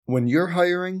When you're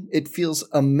hiring, it feels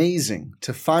amazing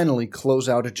to finally close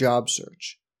out a job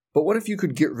search. But what if you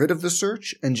could get rid of the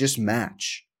search and just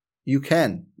match? You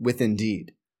can with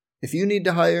Indeed. If you need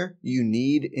to hire, you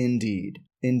need Indeed.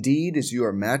 Indeed is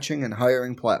your matching and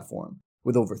hiring platform.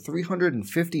 With over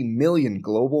 350 million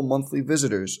global monthly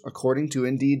visitors, according to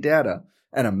Indeed data,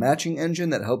 and a matching engine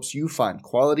that helps you find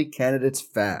quality candidates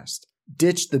fast.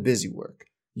 Ditch the busy work.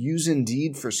 Use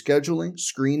Indeed for scheduling,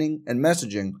 screening, and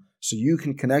messaging so you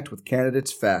can connect with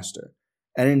candidates faster.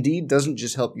 And Indeed doesn't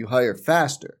just help you hire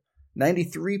faster.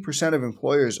 93% of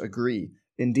employers agree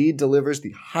Indeed delivers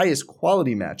the highest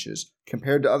quality matches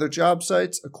compared to other job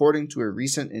sites, according to a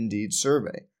recent Indeed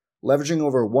survey. Leveraging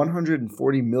over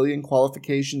 140 million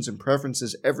qualifications and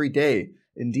preferences every day,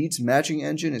 Indeed's matching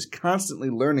engine is constantly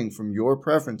learning from your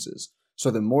preferences. So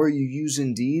the more you use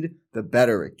Indeed, the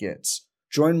better it gets.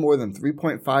 Join more than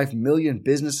 3.5 million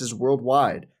businesses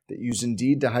worldwide that use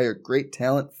Indeed to hire great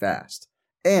talent fast.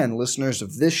 And listeners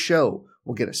of this show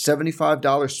will get a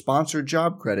 $75 sponsored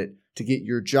job credit to get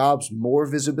your jobs more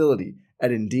visibility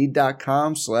at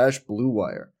Indeed.com/Blue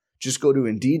Wire. Just go to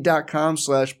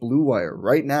Indeed.com/Blue Wire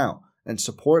right now and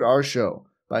support our show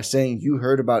by saying you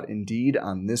heard about Indeed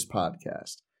on this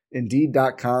podcast.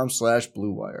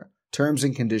 Indeed.com/Blue Wire. Terms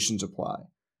and conditions apply.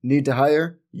 Need to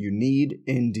hire? You need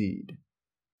Indeed.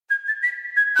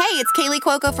 Hey, it's Kaylee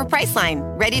Cuoco for Priceline.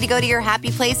 Ready to go to your happy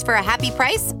place for a happy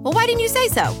price? Well, why didn't you say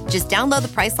so? Just download the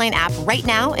Priceline app right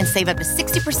now and save up to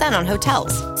 60% on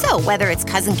hotels. So whether it's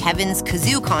Cousin Kevin's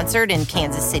Kazoo Concert in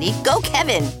Kansas City, go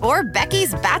Kevin, or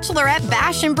Becky's Bachelorette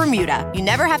Bash in Bermuda, you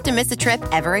never have to miss a trip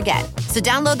ever again. So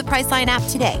download the Priceline app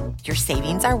today. Your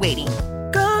savings are waiting.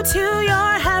 Go to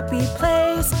your happy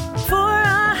place for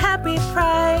a happy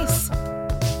price.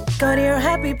 Go to your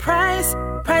happy price,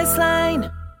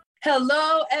 Priceline.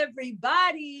 Hello,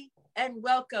 everybody, and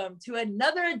welcome to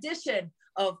another edition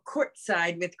of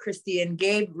Courtside with Christy and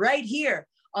Gabe right here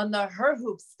on the Her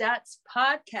Hoop Stats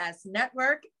Podcast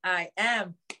Network. I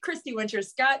am Christy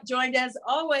Winter-Scott, joined as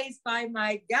always by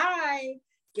my guy,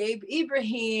 Gabe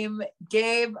Ibrahim.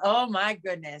 Gabe, oh my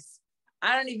goodness.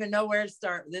 I don't even know where to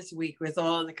start this week with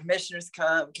all the Commissioners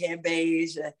Cup,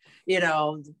 Cambage,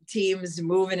 teams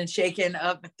moving and shaking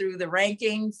up through the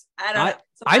rankings.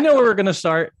 I know where we're going to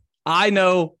start. I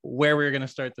know where we're going to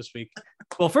start this week.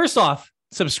 Well, first off,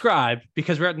 subscribe,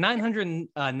 because we're at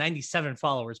 997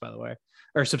 followers, by the way,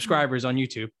 or subscribers on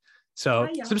YouTube. So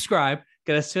subscribe,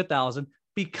 get us to 1,000,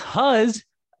 because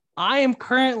I am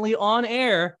currently on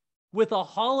air with a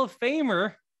Hall of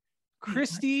Famer,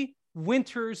 Christy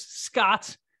Winters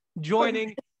Scott,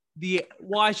 joining the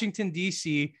Washington,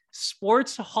 D.C.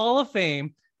 Sports Hall of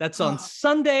Fame. That's on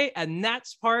Sunday at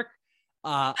Nats Park.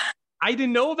 I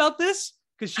didn't know about this,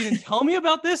 because she didn't tell me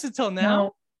about this until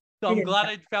now. So I'm glad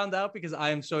I found out, because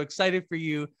I am so excited for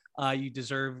you. You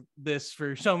deserve this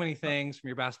for so many things, from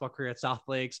your basketball career at South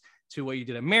Lakes to what you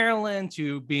did at Maryland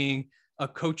to being a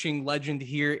coaching legend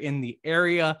here in the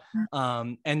area.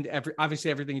 And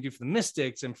obviously everything you do for the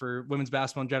Mystics and for women's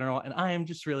basketball in general. And I am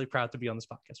just really proud to be on this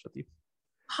podcast with you.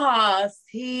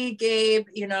 See, Gabe,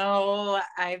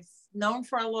 I've known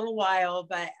for a little while,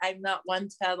 but I'm not one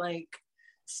to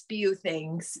spew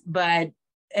things, but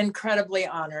incredibly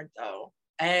honored though.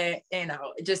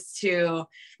 Just to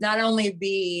not only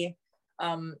be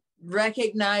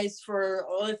recognized for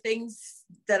all the things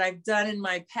that I've done in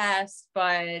my past,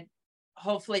 but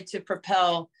hopefully to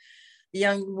propel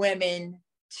young women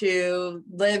to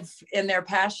live in their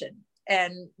passion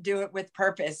and do it with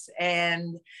purpose.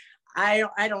 And I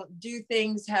don't do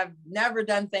things, have never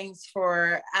done things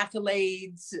for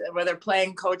accolades, whether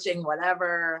playing, coaching,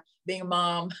 whatever, being a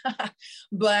mom.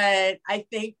 But I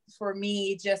think for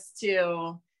me, just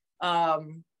to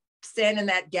stand in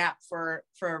that gap for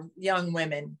young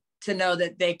women to know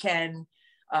that they can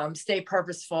stay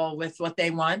purposeful with what they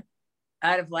want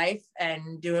out of life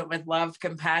and do it with love,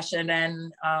 compassion,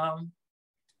 and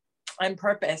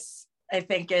purpose, I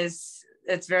think it's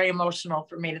very emotional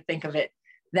for me to think of it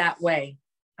that way,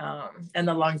 and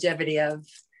the longevity of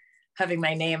having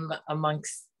my name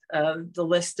amongst the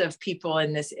list of people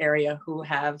in this area who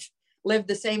have lived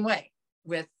the same way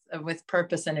with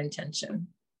purpose and intention.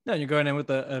 No, you're going in with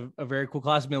a very cool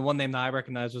class. I mean, one name that I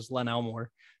recognize was Len Elmore,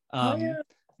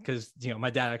 because my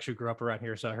dad actually grew up around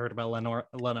here, so I heard about Len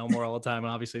Elmore all the time,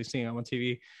 and obviously seeing him on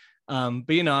TV.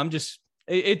 But I'm just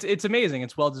it's amazing.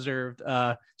 It's well deserved.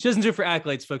 She doesn't do it for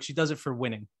accolades, folks. She does it for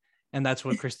winning. And that's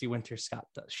what Christy Winters Scott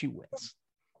does. She wins.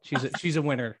 She's a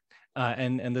winner.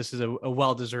 And this is a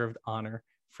well-deserved honor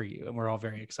for you. And we're all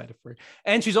very excited for her.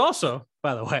 And she's also,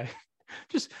 by the way,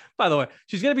 she's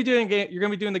going to be doing you're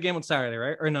going to be doing the game on Saturday,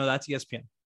 right? Or no, that's ESPN.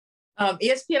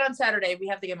 ESPN on Saturday. We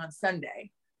have the game on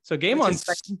Sunday. So game on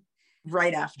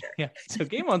right after. Yeah. So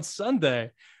game on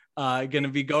Sunday. Going to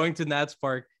be going to Nats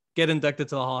Park, get inducted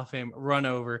to the Hall of Fame, run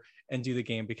over and do the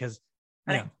game because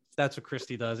that's what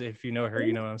Christy does. If you know her,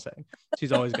 you know what I'm saying.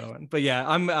 She's always going. But yeah,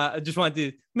 I just wanted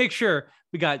to make sure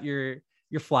we got your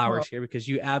flowers here because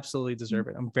you absolutely deserve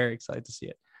it. I'm very excited to see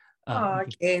it.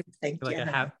 Gabe, thank you. Like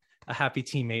a happy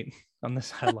teammate on the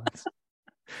sidelines.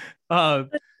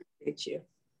 Thank you.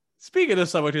 Speaking of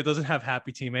someone who doesn't have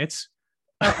happy teammates,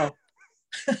 we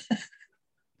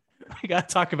got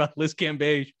to talk about Liz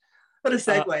Cambage. What a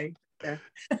segue.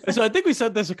 So I think we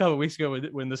said this a couple of weeks ago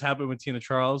when this happened with Tina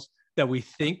Charles, that we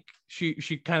think she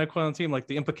kind of quit on the team. Like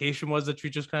the implication was that she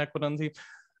just kind of quit on the team.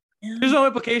 Yeah. There's no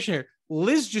implication here.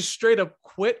 Liz just straight up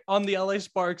quit on the LA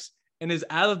Sparks and is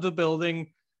out of the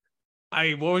building.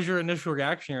 What was your initial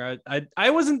reaction here? I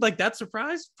wasn't like that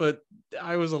surprised, but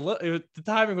I was the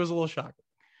timing was a little shocking.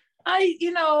 I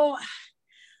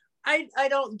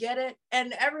don't get it.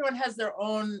 And everyone has their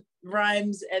own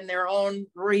rhymes and their own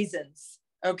reasons.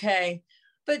 Okay.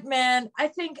 But man, I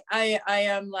think I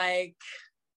am like,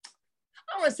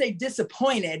 I don't want to say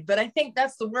disappointed, but I think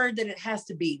that's the word that it has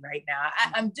to be right now.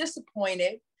 I'm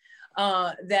disappointed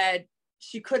that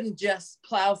she couldn't just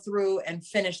plow through and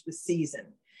finish the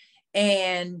season.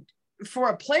 And for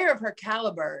a player of her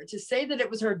caliber to say that it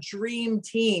was her dream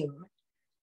team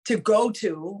to go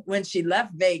to when she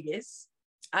left Vegas,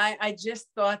 I just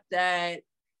thought that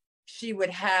she would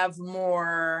have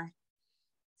more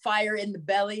fire in the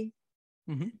belly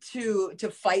to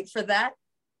fight for that,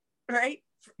 right?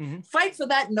 Fight for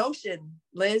that notion,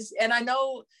 Liz. And I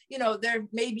know, there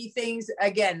may be things,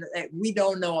 again, that we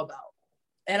don't know about.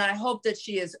 And I hope that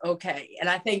she is okay. And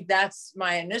I think that's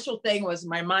my initial thing was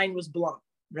my mind was blown,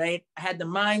 right? I had the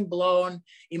mind blown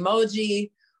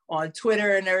emoji on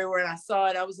Twitter and everywhere. And I saw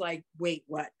it. I was like, wait,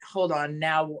 what? Hold on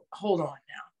now.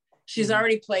 She's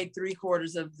already played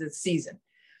 3/4 of the season.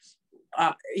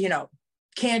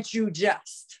 Can't you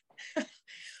just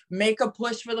make a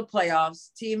push for the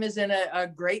playoffs? Team is in a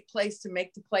great place to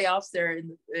make the playoffs. They're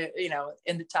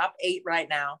in the top 8 right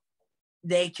now.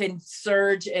 They can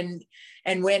surge and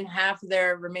win half of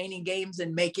their remaining games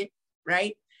and make it,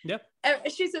 right? Yep.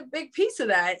 And she's a big piece of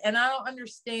that. And I don't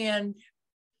understand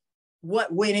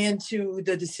what went into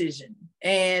the decision.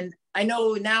 And I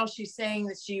know now she's saying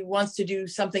that she wants to do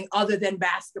something other than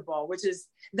basketball, which is,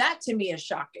 that to me is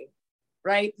shocking,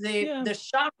 right? The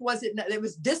shock wasn't, it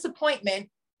was disappointment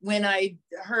when I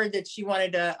heard that she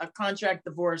wanted a contract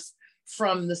divorce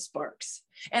from the Sparks.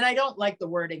 And I don't like the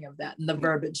wording of that and the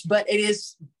verbiage, but it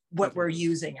is what we're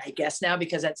using, I guess, now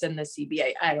because that's in the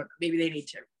CBA. I don't know. Maybe they need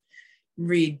to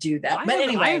redo that.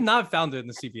 Anyway, I have not found it in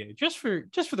the CBA. Just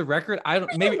for the record, I don't.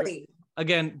 Really? Maybe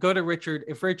again, go to Richard.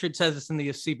 If Richard says it's in the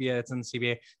CBA, it's in the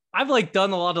CBA. I've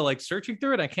done a lot of searching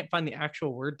through it. I can't find the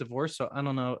actual word divorce, so I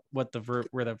don't know what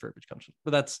where that verbiage comes from.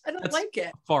 But that's like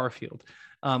it. Far afield.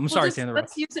 I'm sorry to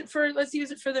interrupt. Let's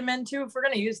use it for the men too. If we're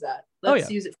going to use that,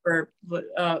 let's use it for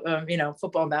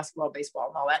football and basketball, baseball,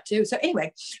 and all that too. So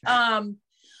anyway,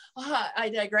 I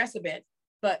digress a bit,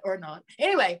 or not.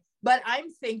 Anyway, but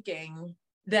I'm thinking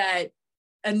that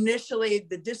initially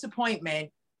the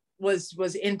disappointment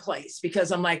was in place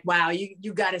because I'm like, wow,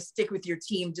 you got to stick with your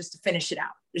team just to finish it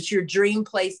out. It's your dream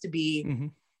place to be.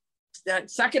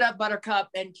 Suck it up, Buttercup,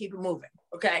 and keep it moving.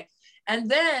 Okay. And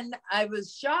then I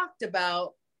was shocked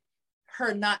about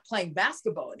her not playing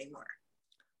basketball anymore.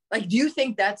 Do you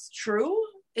think that's true?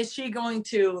 Is she going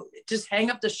to just hang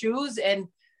up the shoes and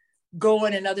go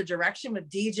in another direction with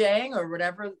DJing or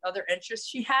whatever other interests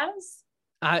she has?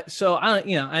 So I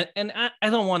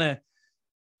don't want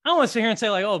to sit here and say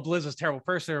oh, Blizz is a terrible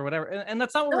person or whatever. And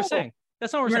that's not what we're saying.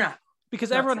 That's not what we're saying.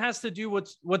 Because everyone has to do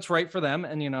what's right for them.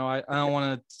 And, I don't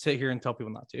want to sit here and tell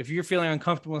people not to. If you're feeling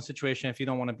uncomfortable in a situation, if you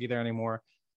don't want to be there anymore,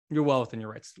 you're well within your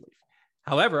rights to leave.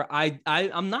 However,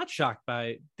 I'm not shocked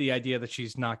by the idea that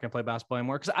she's not going to play basketball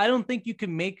anymore because I don't think you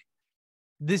can make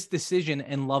this decision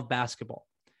and love basketball.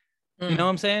 You know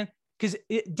what I'm saying? Because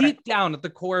deep down at the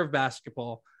core of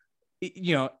basketball,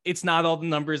 it's not all the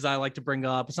numbers I like to bring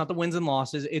up. It's not the wins and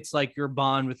losses. It's your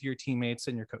bond with your teammates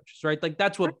and your coaches, right?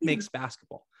 That's what makes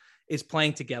basketball. Is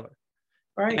playing together.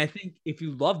 Right. And I think if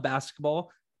you love basketball,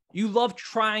 you love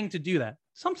trying to do that.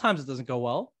 Sometimes it doesn't go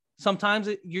well. Sometimes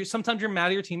you're mad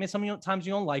at your teammates. Sometimes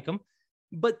you don't like them.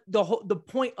 But the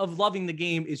point of loving the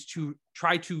game is to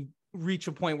try to reach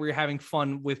a point where you're having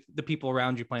fun with the people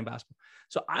around you playing basketball.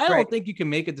 So I don't think you can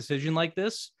make a decision like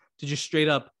this to just straight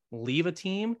up leave a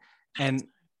team and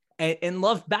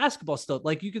love basketball still.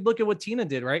 You could look at what Tina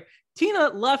did, right? Tina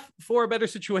left for a better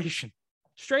situation.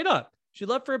 Straight up. She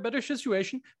left for a better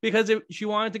situation because she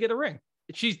wanted to get a ring.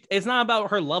 It's not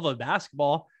about her love of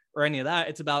basketball or any of that.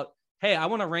 It's about, hey, I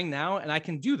want a ring now and I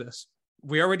can do this.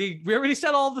 We already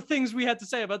said all the things we had to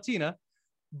say about Tina,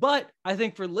 but I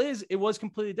think for Liz, it was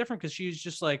completely different because she's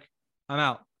just like, I'm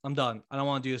out. I'm done. I don't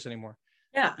want to do this anymore.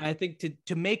 Yeah. And I think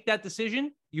to make that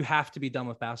decision, you have to be done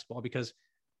with basketball because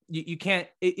you can't,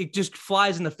 it just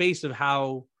flies in the face of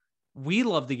how we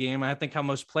love the game. I think how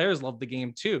most players love the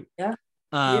game too. Yeah.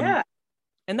 Yeah.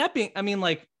 And that being, I mean,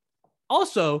 like,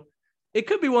 also, it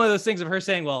could be one of those things of her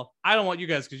saying, well, I don't want you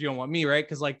guys because you don't want me, right?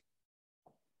 Because, like,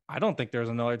 I don't think there's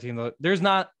another team that there's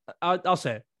not, I'll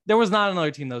say it, there was not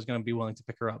another team that was going to be willing to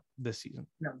pick her up this season.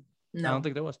 No. I don't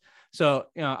think there was. So,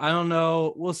 I don't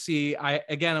know. We'll see.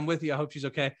 I'm with you. I hope she's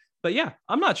okay. But yeah,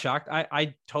 I'm not shocked.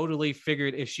 I totally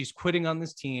figured if she's quitting on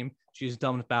this team, she's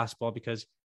done with basketball because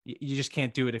you just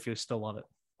can't do it if you still love it.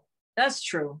 That's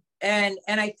true. And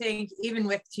I think even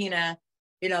with Tina,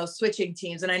 switching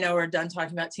teams, and I know we're done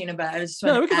talking about Tina, but I just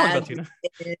want to add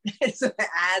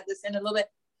this in a little bit.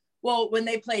 Well, when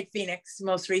they played Phoenix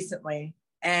most recently,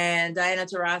 and Diana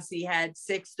Taurasi had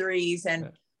 6 threes,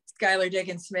 and Skylar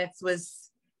Dickens-Smith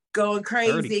was going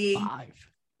crazy.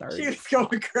 30. She was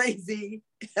going crazy.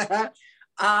 And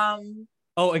come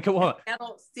on.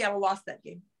 Seattle lost that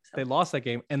game. So. They lost that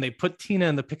game, and they put Tina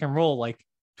in the pick and roll like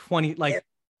 20, like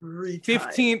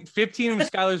 15 of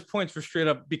Skylar's points were straight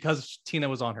up because Tina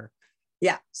was on her.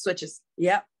 Yeah, switches.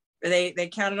 Yep. They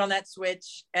counted on that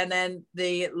switch, and then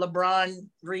the LeBron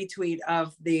retweet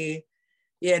of the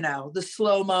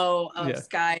slow-mo of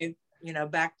Sky,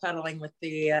 backpedaling with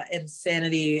the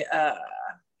insanity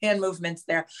hand movements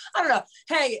there. I don't know.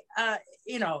 Hey,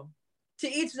 to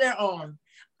each their own.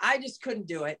 I just couldn't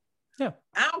do it. Yeah.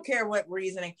 I don't care what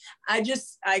reasoning. I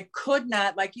could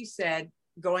not, like you said,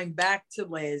 going back to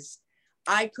Liz,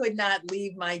 I could not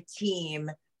leave my team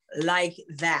like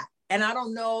that. And I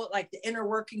don't know, like, the inner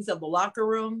workings of the locker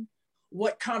room,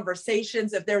 what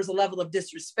conversations, if there was a level of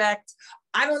disrespect,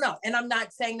 I don't know. And I'm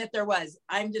not saying that there was.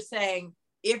 I'm just saying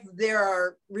if there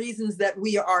are reasons that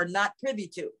we are not privy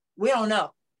to, we don't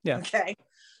know. Yeah. Okay.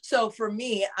 So for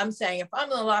me, I'm saying if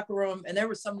I'm in the locker room and there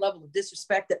was some level of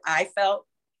disrespect that I felt,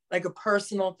 like a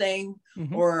personal thing,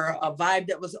 or a vibe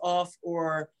that was off,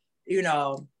 or,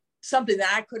 something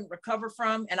that I couldn't recover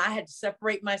from, and I had to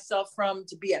separate myself from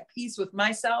to be at peace with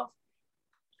myself.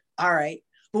 All right.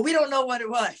 But we don't know what it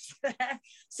was.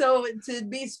 So to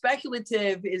be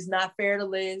speculative is not fair to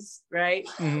Liz, right?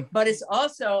 Mm-hmm. But it's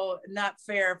also not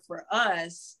fair for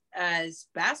us as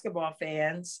basketball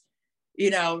fans,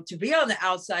 to be on the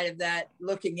outside of that,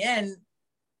 looking in,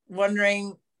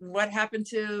 wondering what happened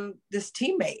to this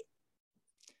teammate.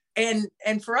 And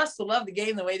for us to love the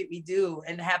game the way that we do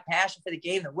and have passion for the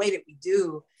game the way that we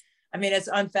do, I mean, it's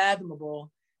unfathomable,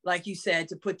 like you said,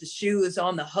 to put the shoes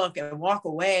on the hook and walk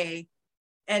away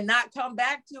and not come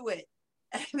back to it.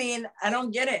 I mean, I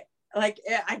don't get it. Like,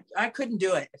 I couldn't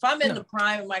do it. If I'm in the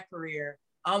prime of my career,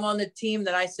 I'm on the team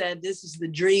that I said, this is the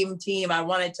dream team. I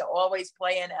wanted to always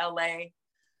play in LA.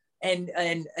 And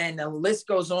the list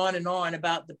goes on and on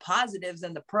about the positives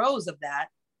and the pros of that.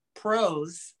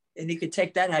 Pros, and you could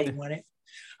take that how you want it.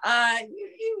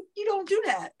 You don't do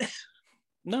that.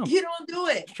 No. You don't do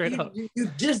it. Straight up. You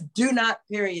just do not,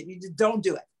 period. You just don't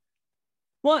do it.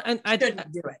 Well, and I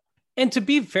didn't do it. And to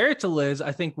be fair to Liz,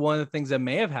 I think one of the things that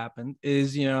may have happened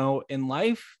is, in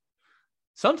life,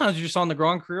 sometimes you're just on the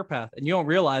wrong career path and you don't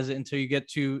realize it until you get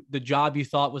to the job you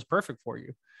thought was perfect for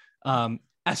you.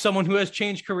 As someone who has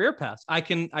changed career paths, I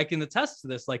can attest to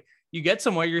this. Like, you get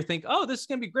somewhere, you think, oh, this is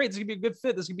going to be great. This is going to be a good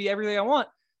fit. This is going to be everything I want.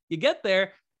 You get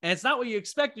there and it's not what you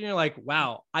expect. And you're like,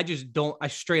 wow, I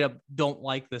straight up don't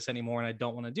like this anymore. And I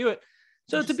don't want to do it.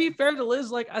 So to be fair to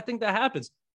Liz, like, I think that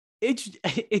happens.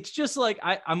 It's just like,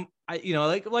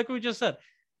 like we just said,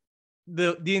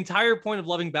 the entire point of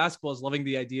loving basketball is loving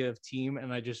the idea of team.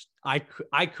 And I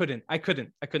couldn't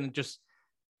just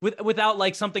without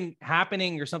like something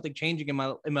happening or something changing in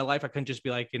my life. I couldn't just be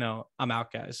like, I'm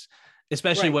out, guys,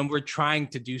 especially when we're trying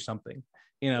to do something,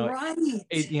 right.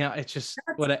 It's just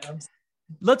I want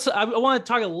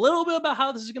to talk a little bit about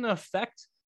how this is going to affect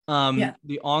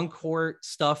the on-court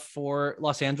stuff for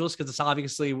Los Angeles, because it's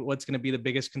obviously what's going to be the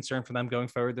biggest concern for them going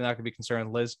forward. They're not going to be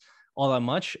concerned with Liz all that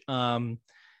much. And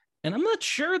I'm not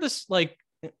sure this, like,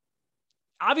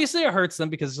 obviously it hurts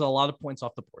them because there's a lot of points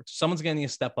off the board. So someone's going to need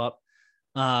to step up.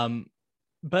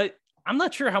 But I'm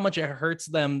not sure how much it hurts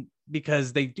them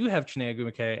because they do have Chiney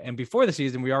Ogwumike. And before the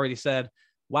season, we already said,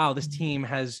 wow, this team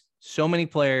has so many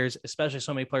players, especially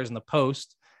so many players in the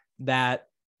post, that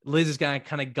Liz is going to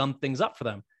kind of gum things up for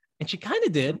them. And she kind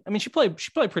of did. I mean, she played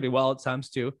pretty well at times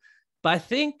too. But I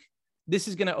think this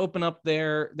is going to open up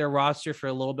their roster for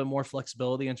a little bit more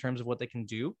flexibility in terms of what they can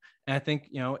do. And I think,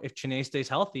 if Chene stays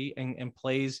healthy and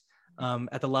plays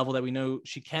at the level that we know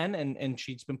she can, and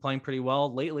she's been playing pretty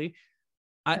well lately,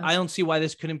 I don't see why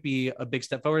this couldn't be a big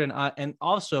step forward. And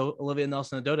also Olivia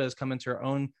Nelson-Ododa has come into her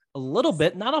own a little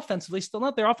bit, not offensively, still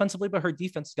not there offensively, but her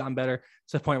defense has gotten better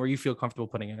to the point where you feel comfortable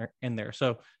putting her in there.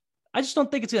 So I just don't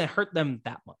think it's going to hurt them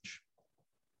that much.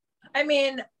 I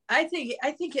mean, I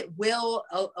think it will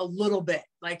a little bit,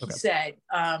 like you said,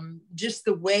 just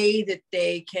the way that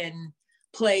they can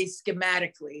play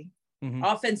schematically,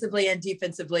 offensively and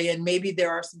defensively. And maybe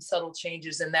there are some subtle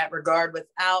changes in that regard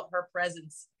without her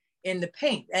presence in the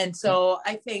paint. And so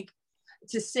I think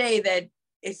to say that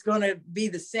it's going to be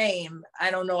the same,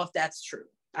 I don't know if that's true.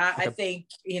 I think,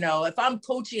 if I'm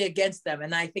coaching against them,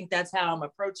 and I think that's how I'm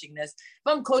approaching this,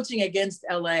 if I'm coaching against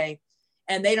LA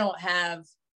and they don't have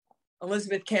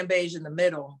Elizabeth Cambage in the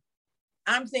middle,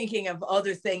 I'm thinking of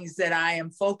other things that I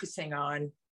am focusing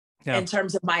on in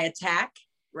terms of my attack,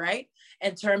 right?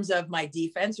 In terms of my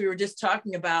defense. We were just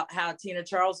talking about how Tina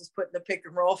Charles was putting the pick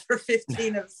and roll for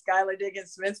 15 of Skylar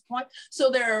Diggins-Smith's point. So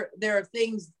there are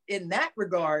things in that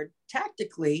regard,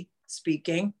 tactically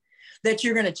speaking, that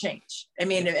you're going to change. I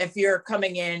mean, if you're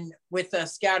coming in with a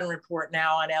scouting report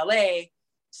now on LA,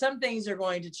 some things are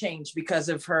going to change because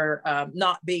of her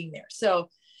not being there. So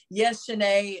yes,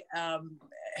 Chene,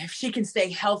 if she can stay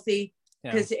healthy,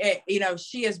 because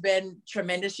she has been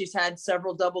tremendous. She's had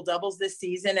several double doubles this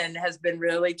season and has been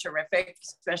really terrific,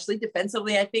 especially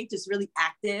defensively. I think just really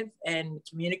active and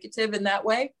communicative in that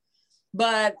way.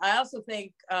 But I also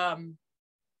think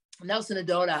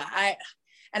Nelson-Ododa,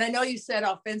 and I know you said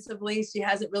offensively she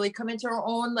hasn't really come into her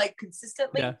own like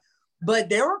consistently, but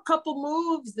there were a couple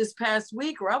moves this past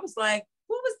week where I was like,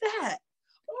 what was that?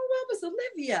 Oh, what was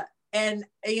Olivia? And,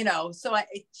 so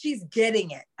she's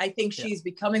getting it. I think she's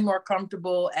becoming more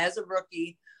comfortable as a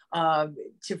rookie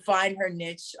to find her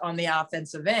niche on the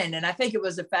offensive end. And I think it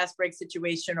was a fast break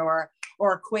situation or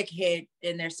a quick hit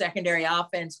in their secondary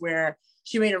offense where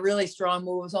she made a really strong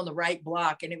move. It was on the right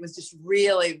block. And it was just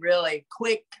really, really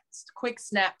quick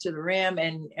snap to the rim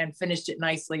and finished it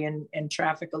nicely in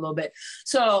traffic a little bit.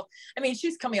 So, I mean,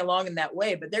 she's coming along in that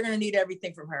way, but they're going to need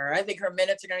everything from her. I think her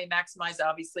minutes are going to be maximized,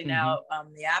 obviously, now,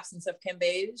 the absence of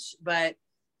Cambage, but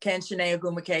can Chene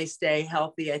Ogwumike stay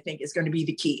healthy, I think is going to be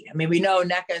the key. I mean, we know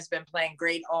NECA has been playing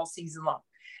great all season long.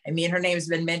 I mean, her name has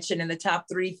been mentioned in the top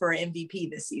 3 for MVP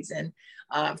this season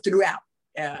throughout.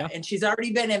 And she's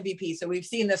already been MVP. So we've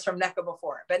seen this from NECA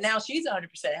before, but now she's 100%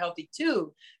 healthy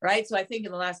too. Right. So I think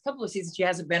in the last couple of seasons, she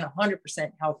hasn't been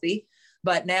 100% healthy,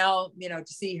 but now, to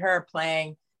see her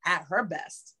playing at her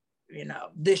best,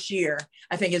 this year,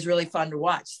 I think is really fun to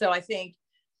watch. So I think,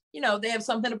 they have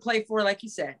something to play for, like you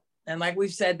said. And like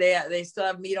we've said, they still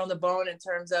have meat on the bone in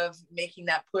terms of making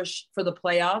that push for the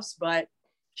playoffs, but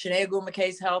Chene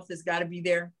Ogwumike's health has got to be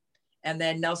there. And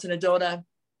then Nelson-Ododa,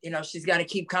 she's got to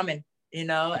keep coming.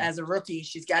 As a rookie,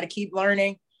 she's got to keep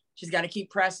learning. She's got to keep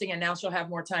pressing. And now she'll have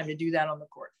more time to do that on the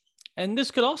court. And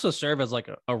this could also serve as like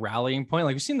a rallying point.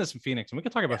 Like we've seen this in Phoenix, and we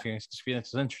could talk about Phoenix because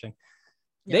Phoenix is interesting.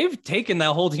 They've taken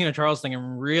that whole Tina Charles thing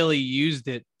and really used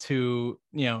it to,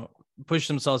 push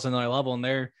themselves to another level. And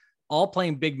they're all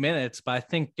playing big minutes. But I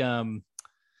think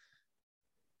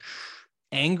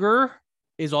anger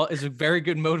is a very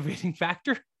good motivating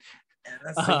factor. Yeah,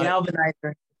 that's the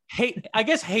galvanizer. I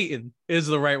guess hating is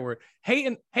the right word.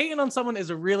 Hating on someone is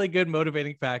a really good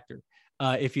motivating factor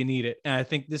if you need it. And I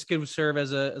think this could serve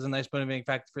as a nice motivating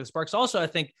factor for the Sparks. Also, I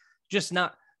think just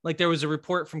not like there was a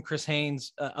report from Chris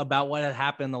Haynes about what had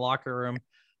happened in the locker room.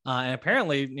 And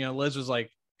apparently, Liz was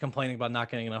like complaining about not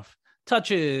getting enough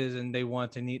touches and they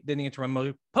need to run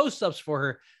more post-ups for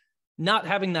her. Not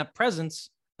having that presence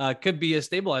could be a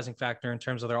stabilizing factor in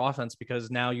terms of their offense because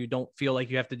now you don't feel like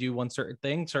you have to do one certain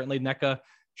thing. Certainly NECA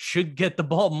should get the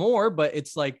ball more, but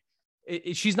it's like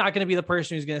she's not going to be the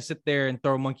person who's going to sit there and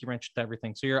throw a monkey wrench to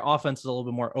everything. So your offense is a little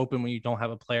bit more open when you don't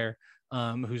have a player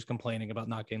who's complaining about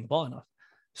not getting the ball enough.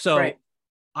 So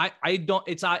I don't,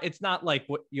 it's not like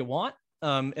what you want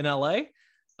in LA,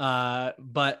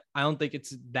 but I don't think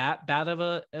it's that bad of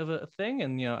a thing.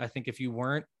 And, I think if you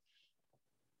weren't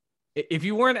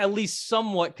at least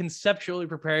somewhat conceptually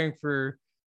preparing for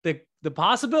the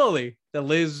possibility that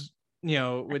Liz,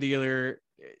 would either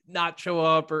not show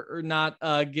up or not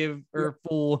give her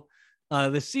full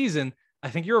this season, I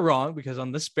think you're wrong because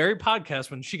on this very podcast,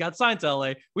 when she got signed to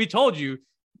LA, we told you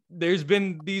there's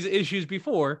been these issues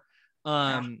before.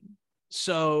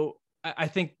 So I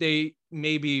think they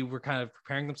maybe were kind of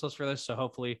preparing themselves for this. So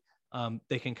hopefully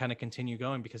they can kind of continue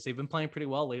going because they've been playing pretty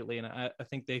well lately. And I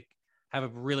think they have a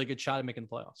really good shot at making the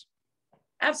playoffs.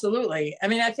 Absolutely. I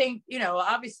mean, I think,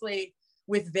 obviously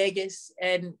with Vegas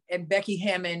and Becky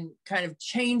Hammon kind of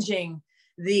changing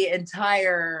the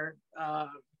entire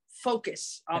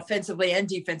focus offensively and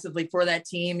defensively for that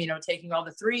team, taking all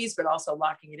the threes, but also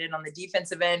locking it in on the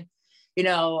defensive end. A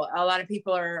lot of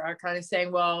people are kind of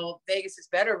saying, well, Vegas is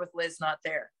better with Liz not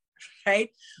there. Right.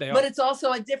 But it's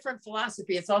also a different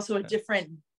philosophy. It's also a different,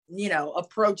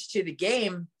 approach to the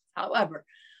game. However,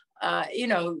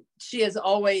 she has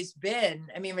always been,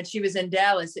 I mean, when she was in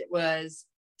Dallas, it was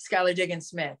Skylar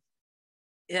Diggins-Smith.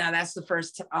 Yeah, that's the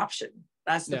first option.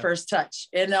 That's the first touch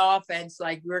in the offense.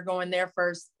 Like, we're going there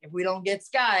first. If we don't get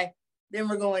Sky, then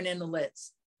we're going in the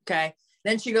Liz. Okay.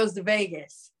 Then she goes to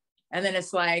Vegas. And then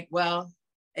it's like, well,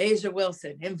 Asia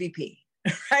Wilson, MVP.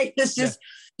 Right. It's just,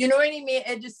 you know what I mean?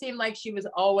 It just seemed like she was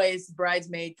always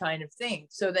bridesmaid kind of thing.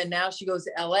 So then now she goes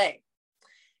to LA.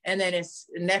 And then it's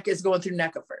NECA is going through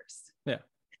NECA first. Yeah.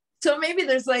 So maybe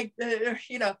there's like,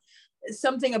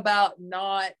 something about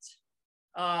not,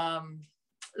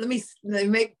 let me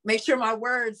make sure my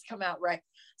words come out right.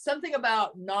 Something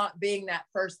about not being that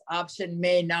first option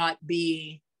may not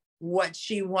be what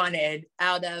she wanted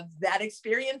out of that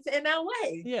experience in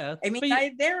LA. Yeah. I mean, I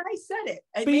said it.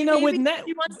 But maybe with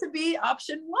she wants to be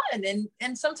option one,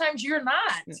 and sometimes you're not.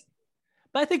 Yeah.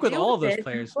 But I think with all of those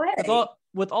players,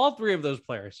 with all three of those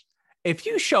players, if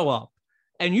you show up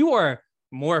and you are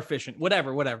more efficient,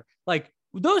 whatever, like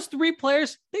those three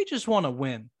players, they just want to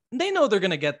win. They know they're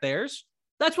going to get theirs.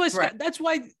 That's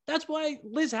why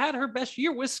Liz had her best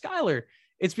year with Skylar.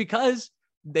 It's because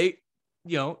she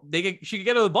could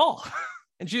get her the ball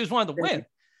and she just wanted to win.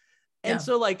 Yeah. And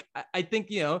so like, I think,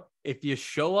 if you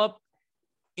show up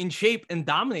in shape and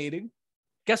dominating,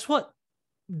 guess what?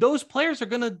 Those players are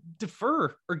going to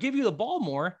defer or give you the ball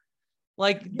more.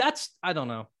 Like I don't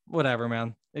know, whatever,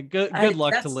 man. Good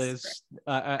luck to Liz.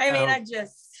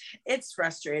 It's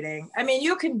frustrating. I mean,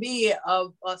 you can be a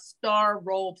star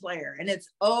role player and it's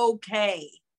okay.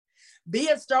 Be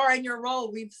a star in your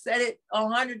role. We've said it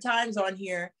 100 times on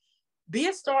here. Be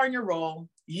a star in your role.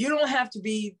 You don't have to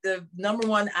be the number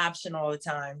one option all the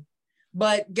time.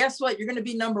 But guess what? You're going to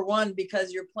be number one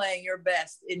because you're playing your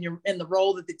best in the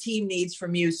role that the team needs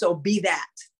from you. So be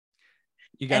that.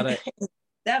 You got it.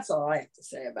 That's all I have to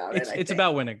say about it. It's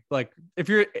about winning. Like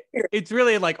it's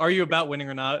really like, are you about winning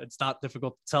or not? It's not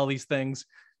difficult to tell these things.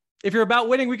 If you're about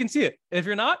winning, we can see it. If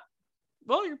you're not,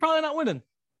 well, you're probably not winning.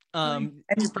 And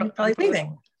you're probably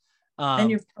leaving.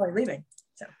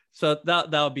 So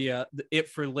that'll be it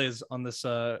for Liz on this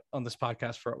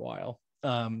podcast for a while.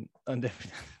 And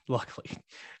luckily,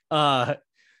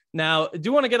 now I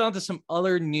do want to get onto some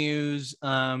other news. We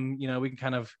can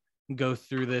kind of go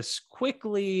through this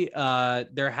quickly.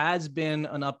 There has been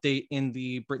an update in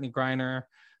the Brittany Griner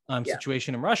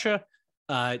situation in Russia.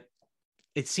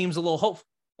 It seems a little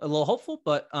hopeful,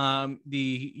 but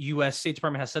the U.S. State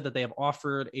Department has said that they have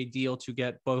offered a deal to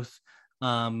get both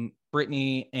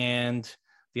Brittany and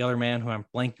the other man, who I'm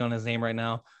blanking on his name right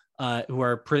now, who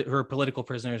are political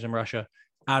prisoners in Russia,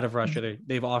 out of Russia.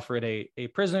 They've offered a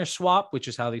prisoner swap, which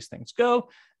is how these things go.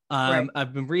 Right.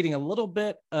 I've been reading a little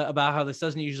bit about how this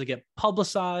doesn't usually get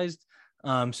publicized.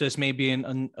 So this may be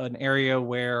an area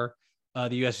where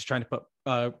the U.S. is trying to put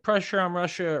pressure on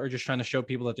Russia, or just trying to show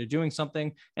people that they're doing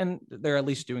something, and they're at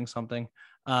least doing something.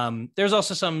 There's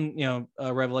also some,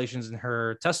 revelations in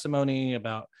her testimony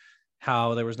about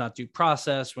how there was not due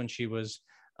process when she was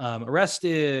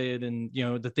arrested, and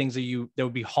the things that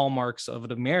would be hallmarks of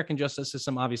an American justice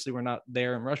system. Obviously, we're not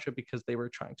there in Russia because they were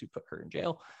trying to put her in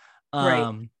jail.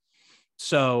 Right.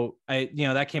 So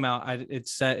that came out.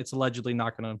 It's allegedly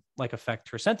not going to affect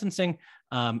her sentencing.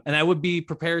 And I would be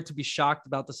prepared to be shocked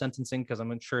about the sentencing, because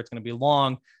I'm sure it's going to be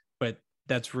long, but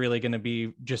that's really going to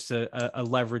be just a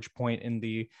leverage point in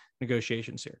the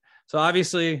negotiations here. So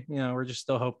obviously, we're just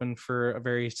still hoping for a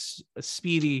very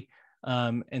speedy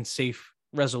and safe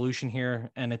resolution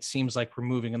here. And it seems like we're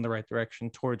moving in the right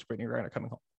direction towards Brittany Griner coming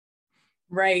home.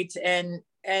 Right.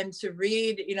 And to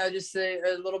read, just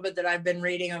a little bit that I've been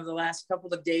reading over the last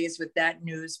couple of days with that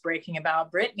news breaking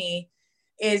about Brittany,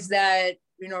 is that,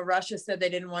 Russia said they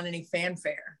didn't want any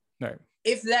fanfare. Right.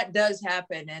 If that does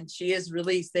happen and she is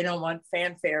released, they don't want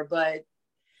fanfare. But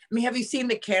have you seen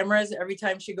the cameras every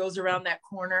time she goes around that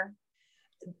corner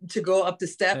to go up the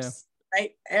steps? Yeah.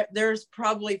 Right. There's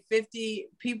probably 50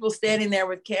 people standing there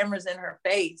with cameras in her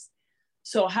face.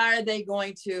 So how are they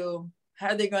going to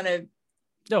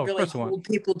really hold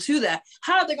people to that?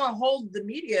 How are they going to hold the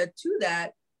media to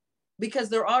that? Because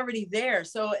they're already there.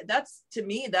 So to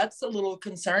me, that's a little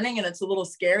concerning, and it's a little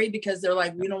scary, because they're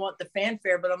like, we don't want the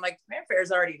fanfare, but I'm like, fanfare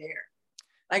is already there.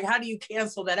 Like, how do you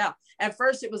cancel that out? At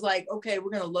first it was like, okay,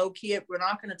 we're going to low key it. We're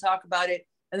not going to talk about it.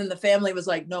 And then the family was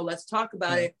like, no, let's talk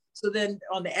about it. So then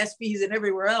on the SBs and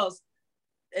everywhere else,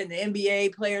 and the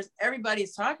NBA players,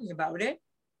 everybody's talking about it.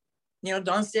 You know,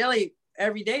 Dawn Staley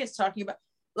every day is talking about,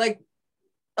 like,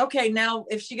 okay, now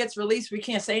if she gets released, we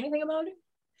can't say anything about it.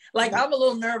 Like, I'm a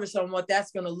little nervous on what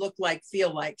that's going to look like,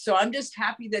 feel like. So I'm just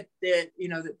happy that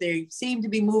that they seem to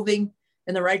be moving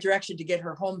in the right direction to get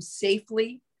her home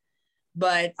safely.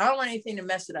 But I don't want anything to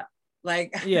mess it up.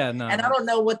 Like, yeah, no. And I don't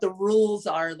know what the rules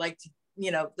are, like,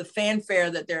 the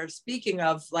fanfare that they're speaking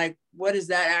of, like, what does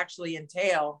that actually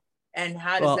entail? And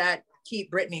how does that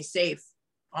keep Britney safe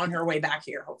on her way back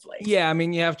here, hopefully? Yeah, I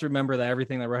mean, you have to remember that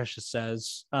everything that Russia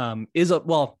says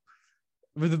the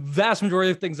vast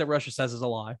majority of things that Russia says is a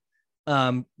lie.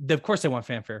 Of course they want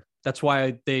fanfare. That's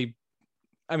why they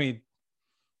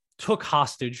took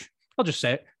hostage. I'll just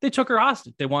say it. They took her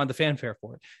hostage. They wanted the fanfare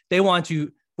for it.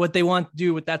 What they want to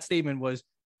do with that statement was,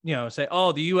 say,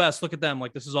 oh, the US, look at them.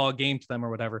 Like, this is all a game to them or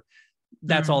whatever.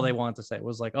 That's all they wanted to say,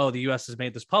 was like, oh, the US has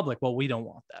made this public. Well, we don't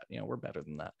want that. We're better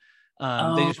than that.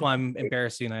 They just want to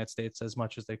embarrass the United States as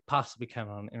much as they possibly can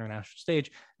on an international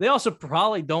stage. They also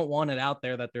probably don't want it out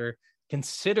there that they're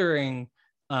considering,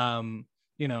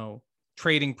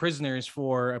 trading prisoners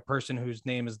for a person whose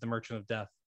name is the Merchant of Death.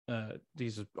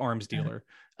 He's an arms dealer,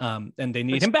 and they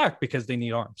need him back because they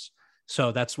need arms.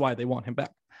 So that's why they want him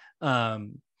back.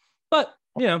 But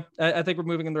I think we're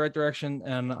moving in the right direction.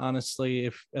 And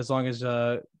honestly, as long as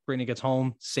Britney gets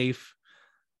home safe,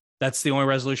 that's the only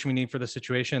resolution we need for the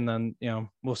situation. Then,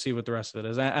 we'll see what the rest of it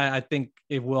is. I think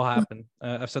it will happen.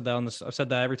 I've said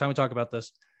that every time we talk about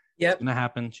this. Yep. It's going to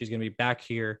happen. She's going to be back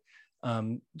here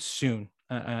soon.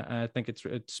 I think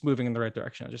it's moving in the right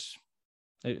direction.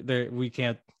 We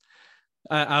can't,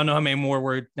 I don't know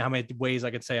how many ways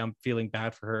I could say I'm feeling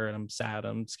bad for her and I'm sad,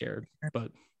 I'm scared,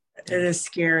 but it is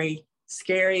scary.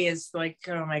 Scary is like,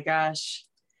 oh my gosh.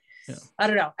 Yeah. I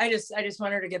don't know. I just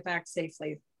want her to get back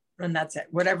safely, and that's it.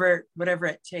 Whatever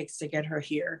it takes to get her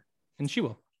here. And she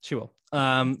will.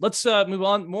 Let's move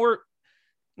on. More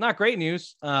not great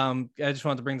news. I just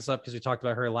wanted to bring this up because we talked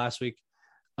about her last week.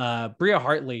 Bria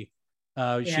Hartley.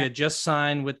 She had just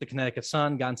signed with the Connecticut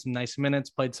Sun, gotten some nice minutes,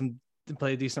 played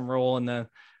a decent role, and then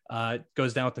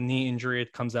goes down with a knee injury.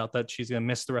 It comes out that she's going to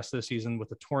miss the rest of the season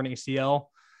with a torn ACL.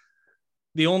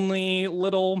 The only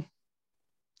little,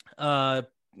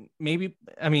 obviously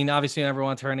I never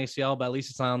want to tear an ACL, but at least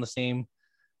it's not on the same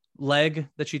leg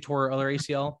that she tore her other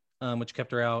ACL, which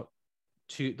kept her out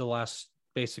to the last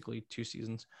basically 2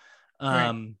 seasons.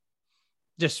 Right.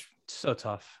 Just so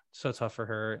tough for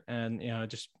her. And,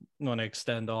 just want to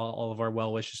extend all of our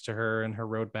well wishes to her and her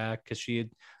road back, because she had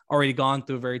already gone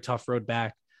through a very tough road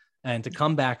back, and to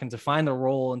come back and to find a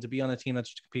role and to be on a team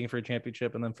that's competing for a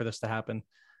championship, and then for this to happen,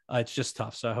 it's just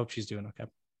tough. So I hope she's doing okay.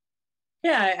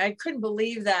 Yeah, I couldn't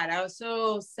believe that. I was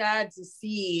so sad to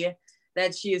see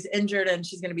that she is injured and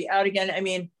she's going to be out again. I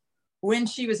mean, when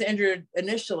she was injured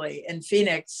initially in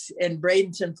Phoenix, in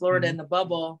Bradenton, Florida, in the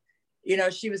bubble,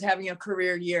 she was having a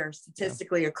career year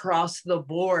statistically across the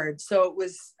board. So it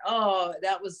was,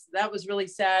 that was really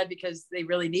sad, because they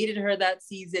really needed her that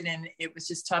season, and it was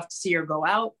just tough to see her go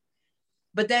out.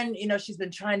 But then, she's been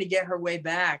trying to get her way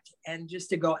back, and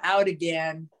just to go out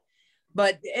again.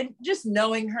 And just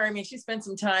knowing her, I mean, she spent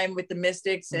some time with the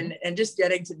Mystics and just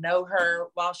getting to know her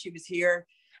while she was here.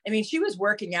 I mean, she was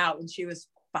working out when she was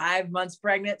 5 months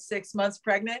pregnant, 6 months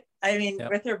pregnant. I mean,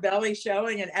 with her belly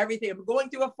showing and everything, I'm going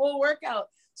through a full workout.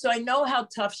 So I know how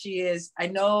tough she is. I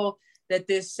know that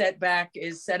this setback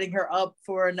is setting her up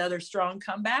for another strong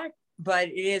comeback, but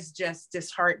it is just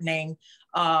disheartening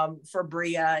for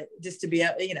Bria just to be,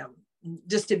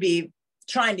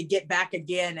 trying to get back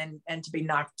again and to be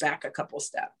knocked back a couple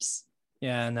steps.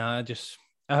 Yeah, no,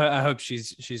 I hope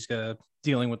she's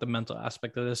dealing with the mental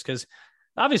aspect of this, because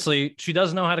obviously she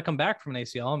does know how to come back from an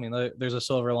ACL. I mean, there's a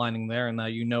silver lining there, and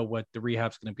now what the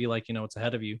rehab's going to be like, what's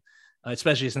ahead of you,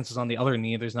 especially since it's on the other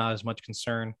knee. There's not as much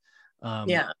concern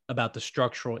about the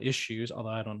structural issues, although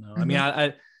I don't know. I mean,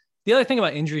 the other thing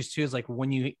about injuries too is like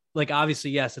when you, like,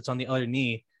 obviously, yes, it's on the other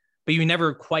knee, but you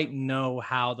never quite know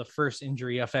how the first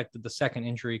injury affected the second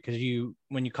injury, because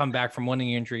when you come back from one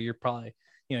injury, you're probably,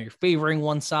 you're favoring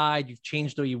one side, you've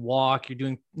changed the way you walk, you're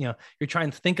doing, you're trying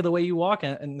to think of the way you walk.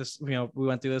 And this, we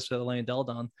went through this with Elaine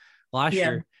Deldon last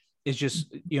year, is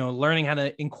just, learning how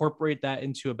to incorporate that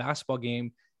into a basketball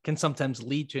game can sometimes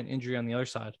lead to an injury on the other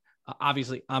side.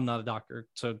 Obviously, I'm not a doctor,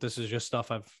 so this is just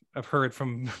stuff I've heard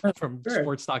from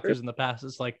sports doctors in the past.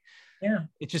 It's like,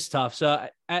 it's just tough. So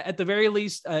at the very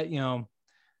least,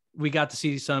 we got to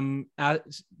see some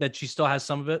that she still has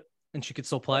some of it. and she could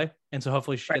still play. And so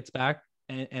hopefully she gets back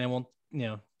and it won't,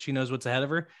 she knows what's ahead of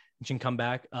her and she can come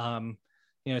back.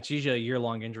 It's usually a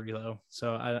year-long injury though.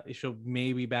 So she'll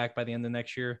maybe back by the end of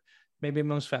next year, maybe it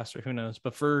moves faster. Who knows?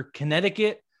 But for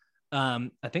Connecticut, I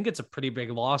think it's a pretty big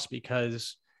loss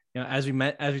because, as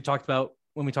we talked about,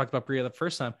 when we talked about Bria the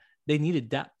first time, they needed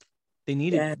depth. They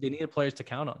needed players to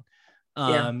count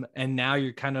on. And now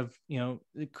you're kind of,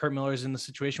 Kurt Miller's in the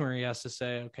situation where he has to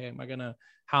say, okay,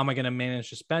 how am I going to manage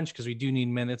this bench? Because we do need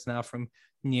minutes now from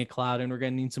Nia Cloud, and we're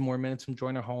going to need some more minutes from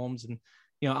Joyner Holmes. And,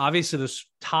 obviously the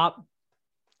top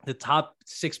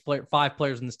 5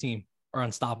 players in this team are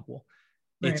unstoppable.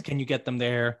 Right. It's, can you get them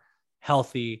there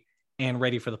healthy and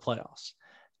ready for the playoffs?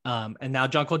 And now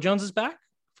Jonquil Jones is back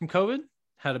from COVID,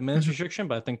 had a minutes restriction,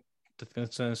 but I think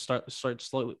it's going to start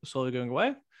slowly going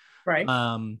away. Right.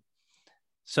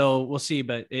 So we'll see,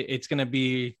 but it's going to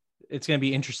be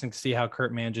interesting to see how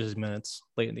Kurt manages his minutes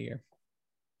late in the year.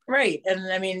 Right.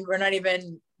 And I mean, we're not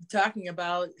even talking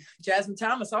about Jasmine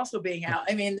Thomas also being out.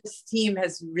 I mean, this team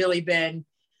has really been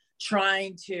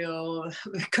trying to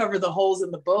cover the holes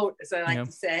in the boat, as I like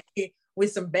to say,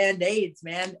 with some Band-Aids,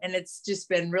 man. And it's just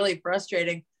been really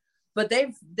frustrating. But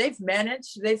they've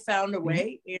managed. They've found a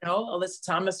way. Alyssa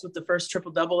Thomas with the first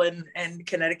triple-double in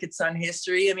Connecticut Sun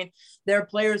history. I mean, there are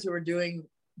players who are doing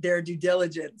their due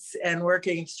diligence and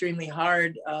working extremely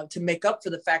hard to make up for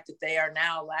the fact that they are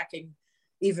now lacking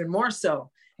even more so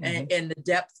in the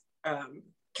depth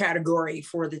category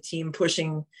for the team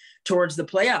pushing towards the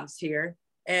playoffs here.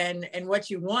 And what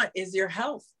you want is your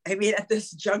health. I mean, at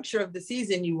this juncture of the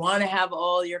season, you want to have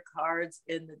all your cards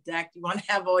in the deck. You want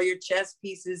to have all your chess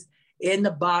pieces in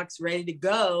the box ready to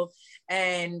go.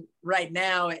 And right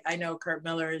now, I know Kurt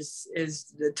Miller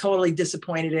is totally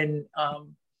disappointed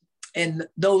in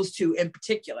those two in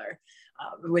particular,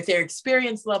 with their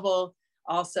experience level,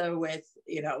 also with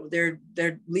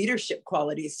their leadership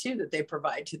qualities too that they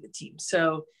provide to the team.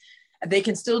 So they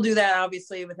can still do that,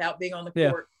 obviously, without being on the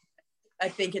court. I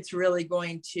think it's really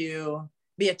going to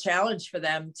be a challenge for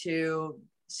them to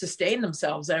sustain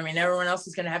themselves. I mean, everyone else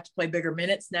is going to have to play bigger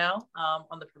minutes now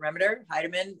on the perimeter.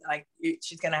 Heidemann,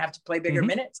 she's going to have to play bigger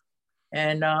minutes,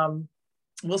 and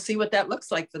we'll see what that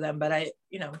looks like for them. But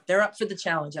they're up for the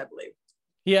challenge, I believe.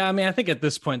 Yeah, I mean, I think at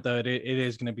this point though, it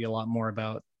is going to be a lot more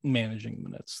about managing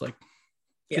minutes,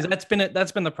 because that's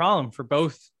been the problem for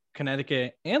both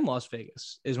Connecticut and Las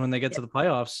Vegas, is when they get to the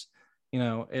playoffs.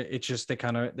 It's just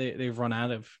they've run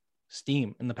out of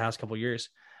steam in the past couple of years.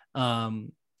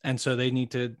 And so they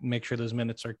need to make sure those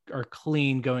minutes are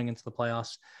clean going into the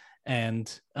playoffs. And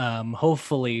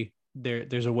hopefully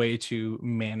there's a way to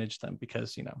manage them,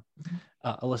 because,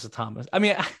 Alyssa Thomas, I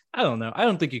mean, I don't know. I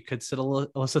don't think you could sit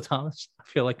Alyssa Thomas. I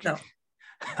feel like no,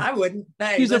 I wouldn't.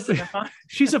 Hey,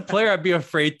 she's a player I'd be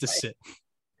afraid to sit.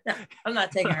 No, I'm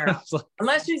not taking her out.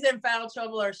 Unless she's in foul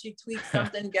trouble or she tweaks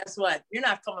something, guess what? You're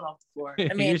not coming off the floor.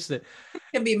 I mean, you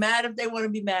can be mad if they want to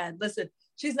be mad. Listen,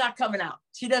 she's not coming out.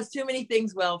 She does too many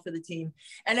things well for the team.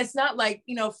 And it's not like,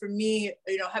 for me,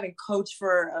 having coached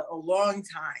for a long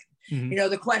time,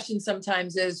 the question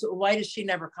sometimes is, why does she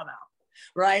never come out?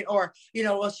 Right. Or,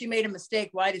 well, she made a mistake.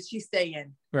 Why did she stay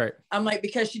in? Right. I'm like,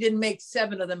 because she didn't make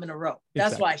 7 of them in a row.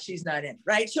 That's why she's not in.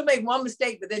 Right. She'll make one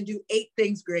mistake, but then do 8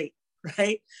 things great.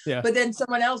 Right. Yeah. But then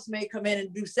someone else may come in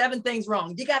and do 7 things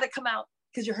wrong. You got to come out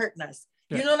because you're hurting us.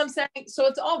 Yeah. You know what I'm saying? So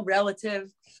it's all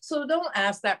relative. So don't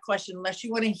ask that question unless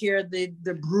you want to hear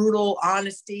the brutal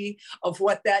honesty of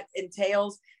what that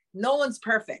entails. No one's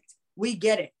perfect. We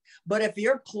get it. But if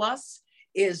your plus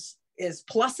is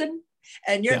plussing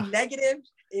and your negative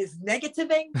is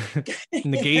negativing,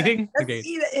 negating.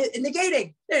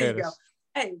 Negating. There you go.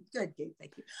 Hey, good, Gabe.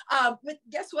 Thank you. But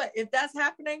guess what? If that's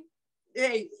happening,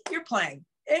 hey, you're playing.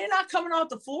 And you're not coming off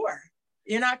the floor.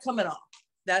 You're not coming off.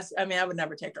 I would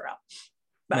never take her out.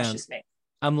 That's just me.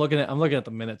 I'm looking at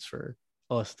the minutes for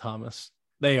Alyssa Thomas.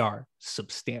 They are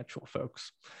substantial,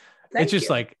 folks. It's just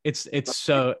like it's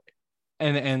so,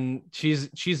 and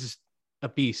she's a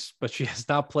beast, but she has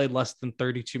not played less than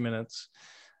 32 minutes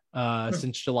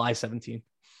since July 17th.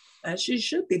 And she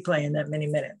should be playing that many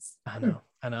minutes. I know.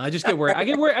 I just get worried. I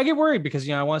get worried because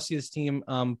I want to see this team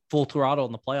full throttle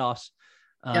in the playoffs.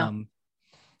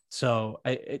 So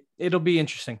it'll be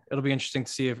interesting. It'll be interesting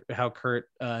to see how Kurt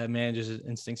manages his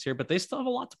instincts here, but they still have a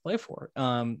lot to play for.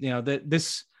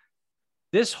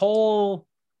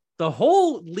 The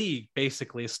whole league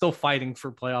basically is still fighting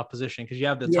for playoff position, because you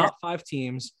have the top 5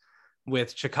 teams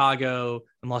with Chicago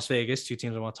and Las Vegas, 2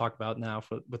 teams I want to talk about now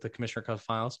with the Commissioner Cup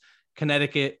finals,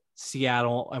 Connecticut,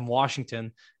 Seattle, and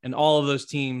Washington. And all of those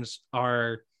teams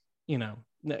are,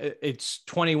 it's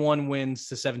 21 wins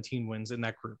to 17 wins in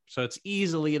that group. So it's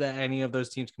easily that any of those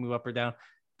teams can move up or down.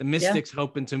 The Mystics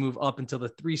hoping to move up into the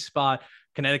 3 spot.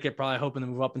 Connecticut probably hoping to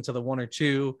move up into the 1 or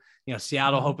 2.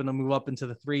 Seattle hoping to move up into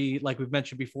the 3. Like we've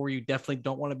mentioned before, you definitely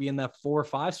don't want to be in that 4 or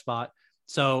 5 spot.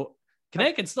 So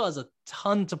Connecticut still has a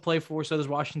ton to play for. So does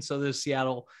Washington, so does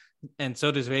Seattle, and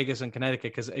so does Vegas and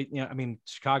Connecticut. Because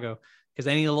Chicago, because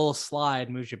any little slide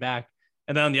moves you back.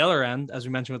 And then on the other end, as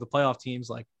we mentioned with the playoff teams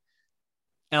like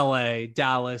LA,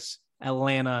 Dallas,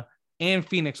 Atlanta, and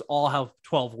Phoenix all have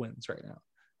 12 wins right now.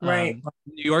 Right.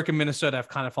 New York and Minnesota have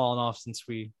kind of fallen off since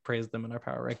we praised them in our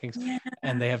power rankings,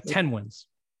 and they have 10 wins.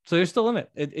 So they're still in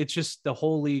it. It's just the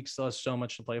whole league still has so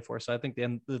much to play for. So I think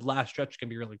the last stretch can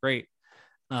be really great.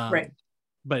 Right.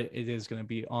 But it is going to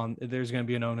be there's going to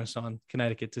be an onus on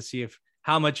Connecticut to see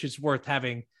how much it's worth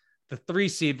having the 3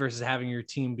 seed versus having your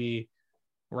team be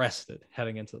rested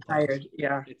heading into the playoffs. Tired.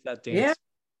 Yeah. It's that dance. Yeah.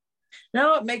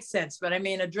 No, it makes sense. But I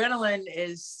mean, adrenaline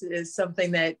is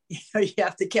something that you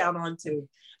have to count on too.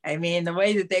 I mean, the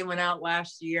way that they went out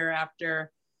last year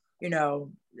after,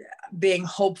 being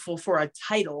hopeful for a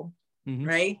title,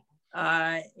 right?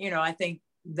 I think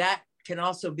that can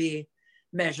also be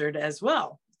measured as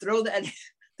well. Throw that in,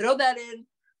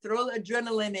 throw the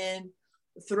adrenaline in,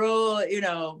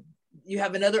 you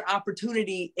have another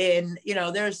opportunity in,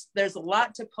 there's a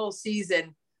lot to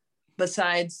postseason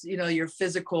besides, your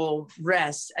physical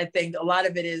rest. I think a lot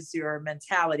of it is your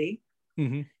mentality.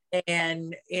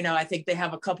 And, I think they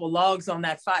have a couple logs on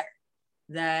that fire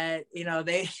that,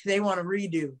 they want to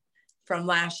redo from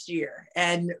last year.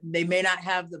 And they may not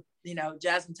have the,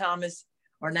 Jasmine Thomas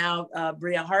or now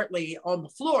Bria Hartley on the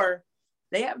floor.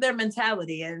 They have their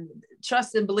mentality and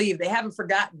trust and believe. They haven't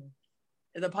forgotten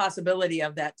the possibility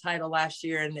of that title last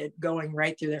year and it going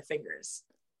right through their fingers.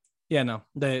 Yeah, no,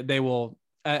 they will.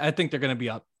 I think they're going to be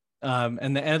up.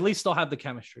 And at least they'll have the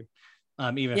chemistry,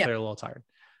 even if they're a little tired.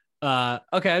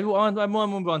 Okay, I want to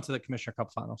move on to the Commissioner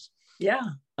Cup finals. Yeah.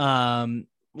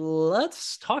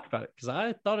 Let's talk about it because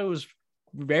I thought it was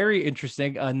very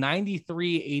interesting. A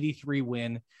 93-83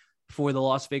 win for the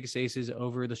Las Vegas Aces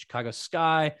over the Chicago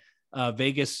Sky.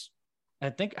 Vegas, I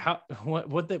think what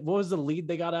was the lead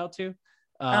they got out to?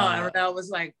 I don't know. It was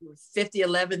like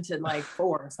 50-11 to like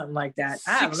 4 or something like that.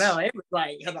 I don't know. It was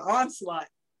like an onslaught.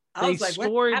 They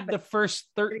scored the first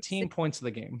 13 points of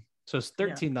the game. So it's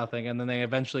 13-0. And then they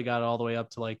eventually got all the way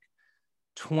up to like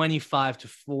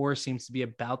 25-4 seems to be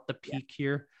about the peak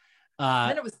here.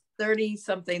 Then it was 30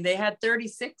 something. They had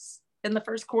 36 in the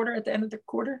first quarter at the end of the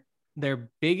quarter. Their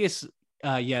biggest,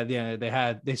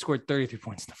 they scored 33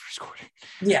 points in the first quarter.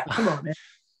 Yeah, come on, man.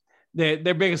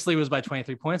 Their biggest lead was by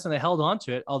 23 points and they held on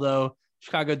to it. Although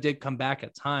Chicago did come back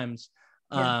at times.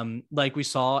 Like we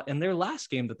saw in their last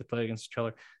game that they played against each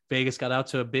other. Vegas got out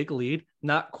to a big lead,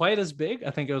 not quite as big.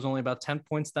 I think it was only about 10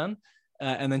 points then.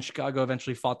 And then Chicago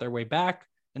eventually fought their way back.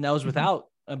 And that was without,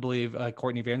 I believe,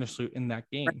 Courtney Vandersloot in that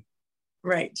game.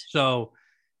 Right. So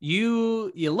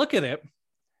you look at it,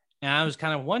 and I was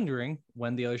kind of wondering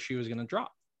when the other shoe was going to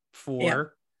drop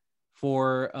for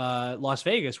Las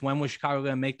Vegas. When was Chicago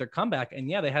going to make their comeback? And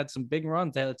they had some big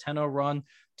runs. They had a 10-0 run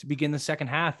to begin the second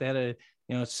half. They had an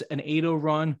 8-0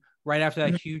 run right after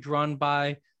that huge run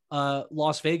by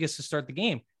Las Vegas to start the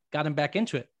game. Got them back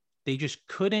into it. They just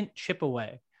couldn't chip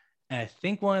away. And I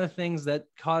think one of the things that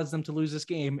caused them to lose this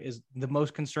game is the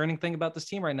most concerning thing about this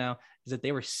team right now is that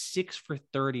they were 6 for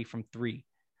 30 from 3,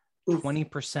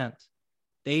 20%.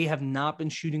 They have not been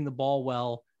shooting the ball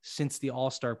well since the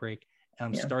All-Star break. And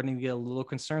I'm starting to get a little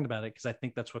concerned about it because I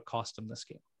think that's what cost them this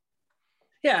game.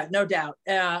 Yeah, no doubt.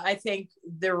 I think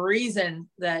the reason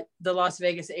that the Las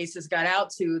Vegas Aces got out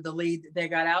to the lead they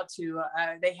got out to,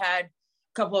 they had a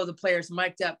couple of the players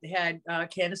mic'd up. They had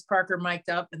Candace Parker mic'd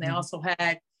up, and they also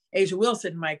had Asia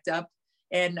Wilson mic'd up.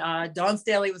 And Dawn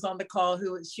Staley was on the call,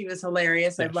 she was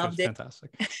hilarious. I loved it.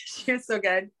 Fantastic. She was so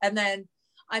good. And then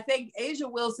I think Asia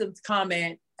Wilson's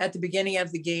comment at the beginning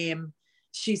of the game,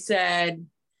 she said,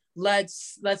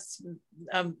 let's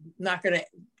I'm not going to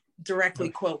directly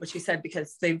quote what she said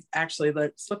because they've actually let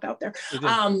it slip out there.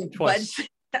 Twice.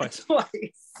 But twice.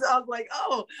 So I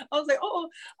was like,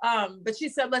 but she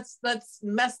said, let's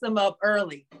mess them up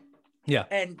early. Yeah.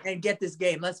 And get this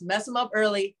game. Let's mess them up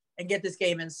early and get this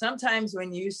game. And sometimes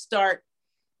when you start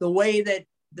the way that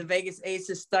the Vegas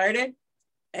Aces started,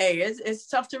 it's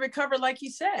tough to recover, like you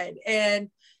said. And,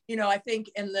 I think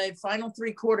in the final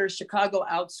 3 quarters, Chicago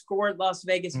outscored Las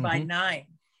Vegas by 9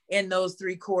 in those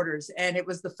 3 quarters. And it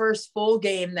was the first full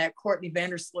game that Courtney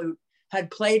Vandersloot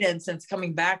had played in since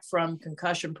coming back from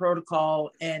concussion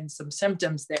protocol and some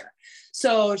symptoms there.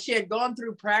 So she had gone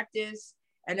through practice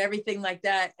and everything like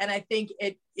that. And I think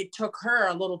it took her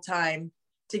a little time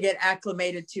to get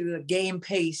acclimated to a game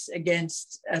pace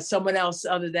against someone else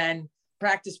other than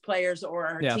practice players or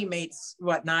her teammates,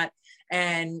 whatnot.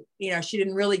 And, she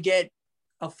didn't really get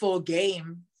a full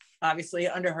game, obviously,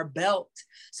 under her belt.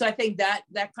 So I think that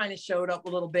kind of showed up a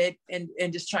little bit and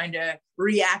just trying to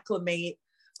reacclimate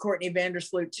Courtney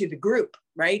Vandersloot to the group.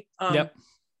 Right.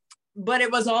 But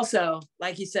it was also,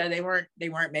 like you said, they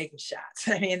weren't making shots.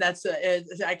 I mean,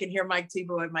 I can hear Mike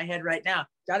Tebow in my head right now.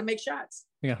 Got to make shots.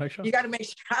 Yeah, sure. You got to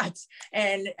make shots.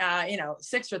 And,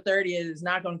 6 for 30 is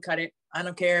not going to cut it. I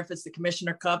don't care if it's the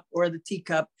Commissioner Cup or the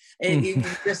teacup. You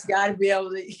just got to be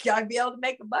able to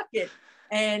make a bucket.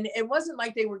 And it wasn't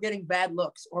like they were getting bad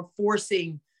looks or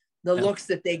forcing the looks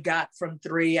that they got from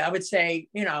three. I would say,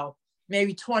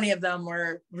 maybe 20 of them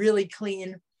were really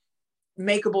clean,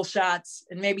 makeable shots,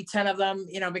 and maybe 10 of them,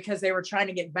 because they were trying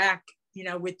to get back,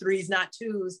 with threes, not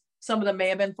twos. Some of them may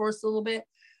have been forced a little bit,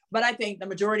 but I think the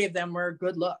majority of them were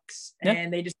good looks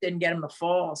and they just didn't get them to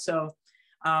fall. So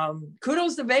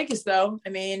kudos to Vegas, though. I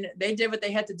mean, they did what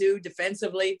they had to do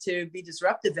defensively to be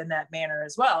disruptive in that manner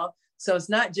as well. So it's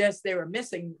not just they were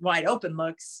missing wide open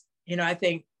looks. I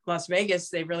think Las Vegas,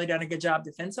 they've really done a good job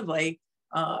defensively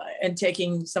and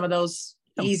taking some of those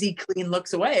easy, clean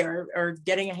looks away or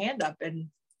getting a hand up and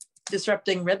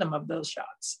disrupting rhythm of those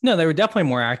shots. No, they were definitely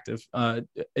more active.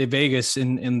 Vegas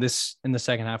in the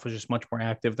second half was just much more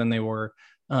active than they were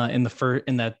in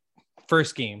that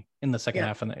first game in the second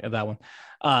half of that one.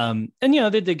 And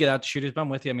they did get out the shooters, but I'm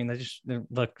with you. I mean,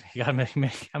 look, you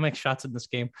gotta make shots in this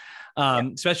game,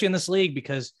 especially in this league,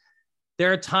 because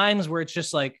there are times where it's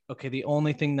just like, okay, the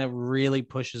only thing that really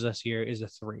pushes us here is a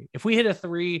three. If we hit a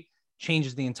three,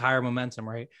 changes the entire momentum,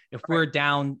 right? If we're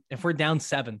down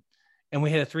 7 and we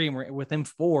hit a three and we're within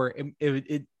 4,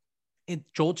 it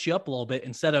jolts you up a little bit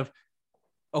instead of,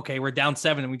 okay, we're down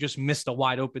 7 and we just missed a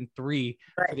wide open 3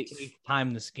 for the 8th time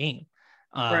in this game.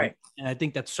 And I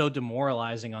think that's so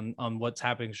demoralizing on what's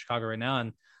happening in Chicago right now.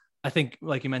 And I think,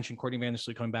 like you mentioned, Courtney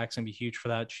Vandersloot coming back is going to be huge for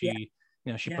that. She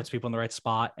puts people in the right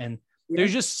spot, and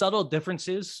there's just subtle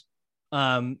differences.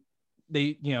 I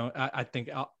think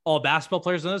all basketball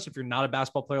players know this. If you're not a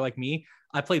basketball player like me,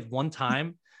 I played one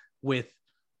time with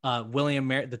William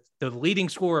Mary, the leading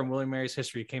scorer in William Mary's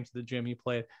history, came to the gym. He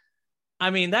played. I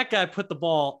mean, that guy put the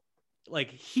ball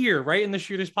like here, right in the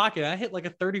shooter's pocket. I hit like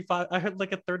a 30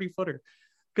 footer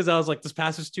because I was like, this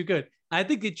pass is too good. I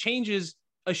think it changes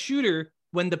a shooter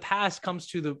when the pass comes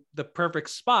to the perfect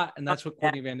spot. And that's what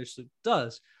Courtney Vandersloot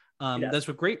does. That's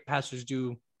what great passers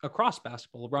do across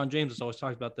basketball. LeBron James has always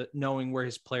talked about that, knowing where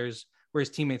his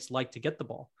teammates like to get the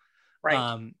ball.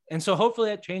 Right. And so hopefully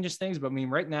that changes things. But I mean,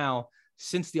 right now,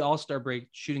 since the All-Star break,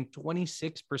 shooting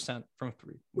 26% from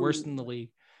 3, worst in the league.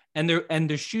 And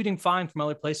they're shooting fine from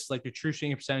other places, like their true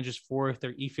shooting percentage is 4th,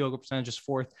 their field goal percentage is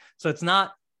 4th. So it's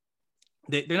not,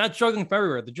 they're not struggling from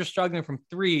everywhere. They're just struggling from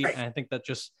 3. Right. And I think that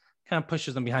just kind of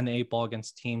pushes them behind the 8 ball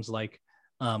against teams like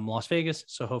Las Vegas.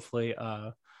 So hopefully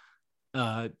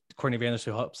Courtney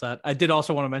Vandersloot helps that. I did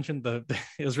also want to mention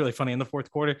it was really funny in the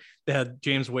fourth quarter, they had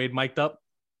James Wade mic'd up.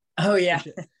 Oh yeah.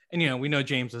 And, we know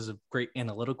James is a great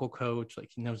analytical coach. Like,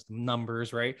 he knows the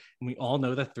numbers, right? And we all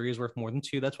know that 3 is worth more than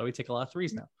 2. That's why we take a lot of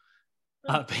 3s now.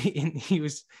 And he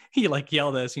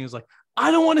yelled at us. He was like,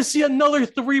 I don't want to see another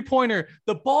 3-pointer.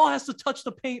 The ball has to touch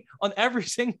the paint on every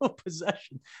single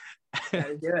possession.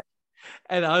 Gotta do it.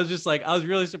 And I was just like, I was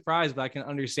really surprised, but I can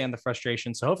understand the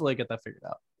frustration. So hopefully I get that figured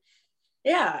out.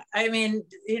 Yeah. I mean,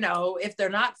 if they're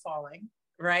not falling,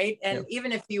 right? And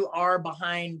even if you are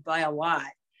behind by a lot,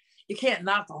 you can't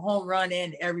knock a home run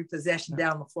in every possession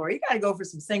down the floor. You got to go for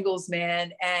some singles,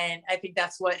 man. And I think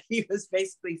that's what he was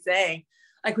basically saying.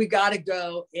 Like, we got to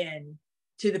go in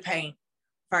to the paint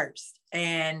first.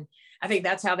 And I think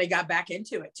that's how they got back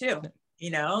into it too.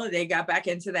 They got back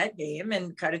into that game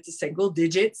and cut it to single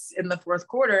digits in the fourth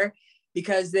quarter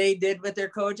because they did what their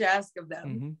coach asked of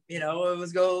them. It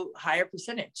was go higher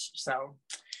percentage. So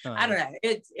I don't know.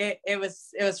 It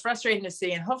was frustrating to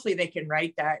see, and hopefully they can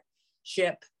right that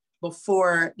ship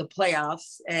before the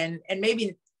playoffs and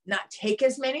maybe not take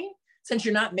as many, since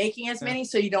you're not making as many,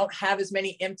 so you don't have as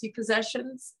many empty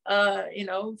possessions,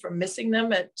 from missing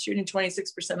them at shooting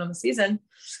 26% on the season.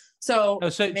 So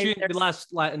shooting in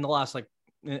the last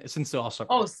since the All-Star.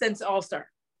 Oh, since All-Star.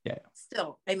 Yeah.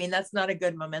 Still, I mean, that's not a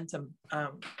good momentum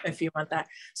if you want that.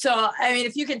 So, I mean,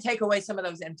 if you can take away some of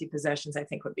those empty possessions, I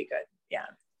think would be good. Yeah.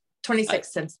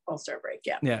 26 since All-Star break.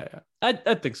 Yeah. Yeah. I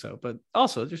think so. But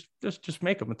also just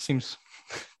make them. It seems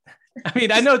I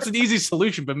mean, I know it's an easy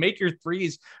solution, but make your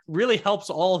threes really helps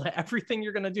everything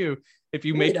you're going to do if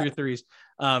you make your threes.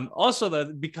 Also,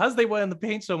 because they went in the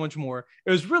paint so much more,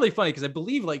 it was really funny because I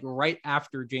believe like right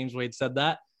after James Wade said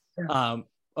that,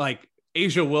 like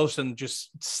Asia Wilson just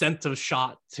sent a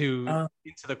shot into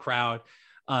the crowd.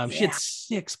 She had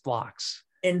 6 blocks.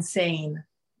 Insane.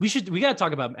 We got to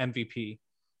talk about MVP.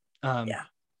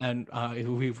 And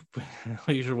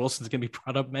Asia Wilson's going to be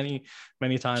brought up many,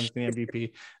 many times in the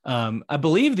MVP. I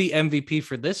believe the MVP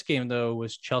for this game, though,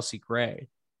 was Chelsea Gray,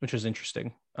 which was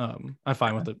interesting. I'm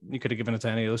fine with it. You could have given it to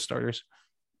any of those starters.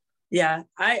 Yeah,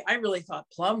 I really thought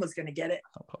Plum was going to get it.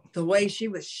 The way she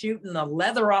was shooting the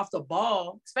leather off the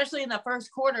ball, especially in the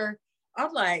first quarter,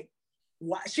 I'm like,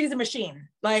 wow, she's a machine.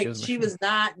 Like, she was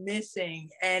not missing.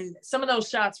 And some of those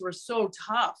shots were so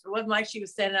tough. It wasn't like she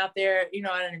was standing out there, you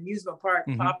know, at an amusement park,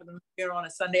 popping them, you know, on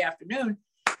a Sunday afternoon.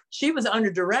 She was under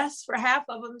duress for half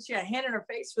of them. She had a hand in her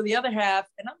face for the other half.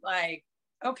 And I'm like,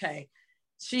 okay,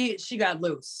 she got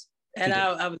loose. And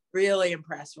I was really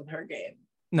impressed with her game.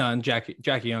 No, and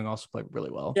Jackie Young also played really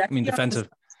well. Defensive.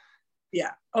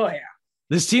 Yeah. Oh, yeah.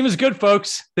 This team is good,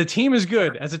 folks. The team is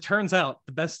good. As it turns out,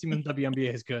 the best team in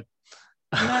WNBA is good.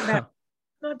 Not bad.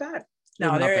 Not bad.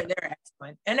 No, they're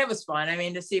excellent. And it was fun. I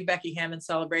mean, to see Becky Hammond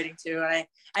celebrating too. And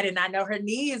I did not know her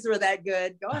knees were that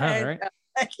good. Go ahead. Right.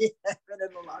 Becky Hammond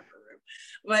in the locker room.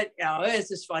 But, you know, it's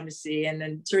just fun to see. And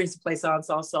then Teresa Plaisance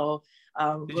also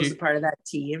was a part of that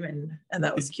team. And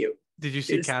that was cute. Did you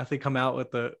see Kathy come out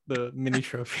with the mini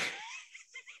trophy?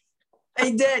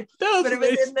 I did. But it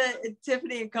was in the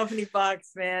Tiffany and Company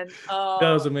box, man. Oh,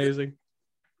 that was amazing.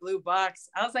 Blue box.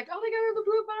 I was like, oh, they got her in the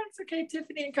blue box. Okay,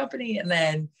 Tiffany and Company. And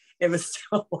then it was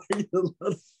still a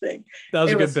little thing. That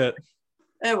was a good bit.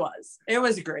 It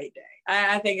was a great day.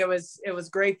 I think it was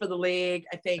great for the league.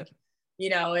 I think,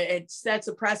 you know, it sets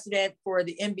a precedent for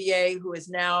the NBA, who is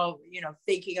now, you know,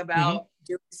 thinking about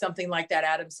doing something like that.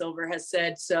 Adam Silver has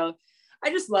said. So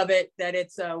I just love it that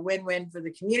it's a win-win for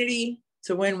the community. It's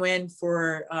a win-win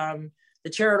for the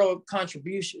charitable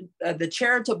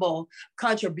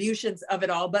contributions of it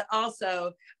all, but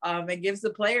also it gives the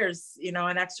players, you know,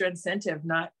 an extra incentive,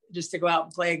 not just to go out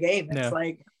and play a game. It's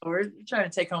like, we're trying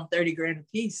to take home 30 grand a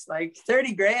piece, like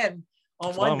 30 grand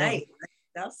on one night.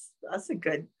 That's a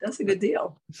good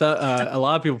deal. So a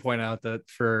lot of people point out that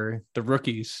for the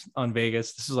rookies on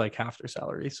Vegas, this is like half their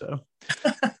salary. So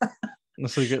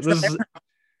this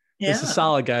is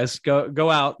solid, guys.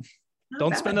 Go out.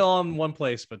 Don't spend it all in one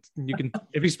place, but you can.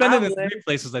 If you spend it in 3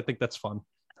 places, I think that's fun.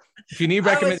 If you need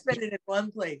spend it in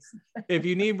one place. If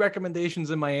you need recommendations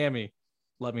in Miami,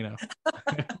 let me know.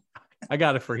 I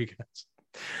got it for you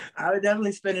guys. I would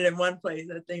definitely spend it in one place.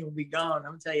 That thing will be gone.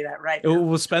 I'm telling you that right now.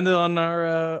 We'll spend it on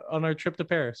our trip to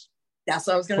Paris. That's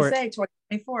what I was going to say.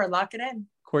 2024. Lock it in.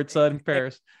 Courtside in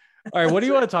Paris. All right. What do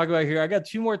you want to talk about here? I got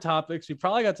 2 more topics. We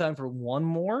probably got time for one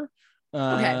more.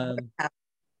 Okay.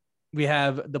 We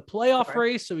have the playoff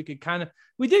race, so we did kind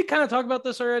of talk about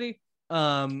this already.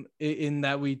 In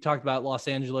that we talked about Los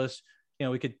Angeles. You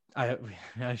know, I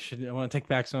want to take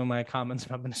back some of my comments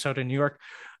about Minnesota and New York.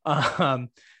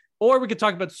 Or we could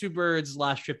talk about Sue Bird's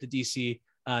last trip to DC.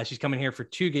 She's coming here for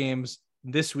 2 games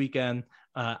this weekend.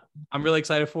 I'm really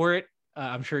excited for it.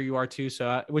 I'm sure you are too.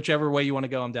 So whichever way you want to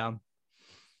go, I'm down.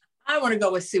 I want to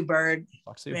go with Sue Bird.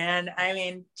 Man, I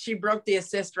mean, she broke the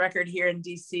assist record here in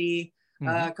DC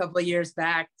a couple of years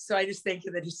back. So I just think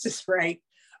that it's just right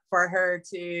for her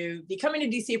to be coming to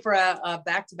DC for a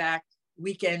back-to-back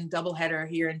weekend doubleheader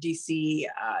here in DC.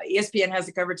 ESPN has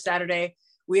the coverage Saturday.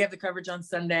 We have the coverage on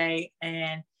Sunday.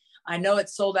 And I know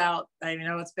it's sold out. I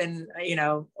know it's been, you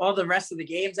know, all the rest of the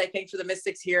games, I think, for the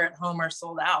Mystics here at home are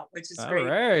sold out, which is great.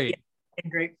 Right.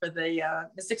 And great for the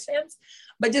Mystics fans.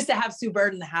 But just to have Sue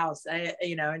Bird in the house, and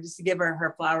just to give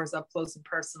her flowers up close and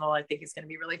personal, I think it's going to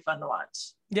be really fun to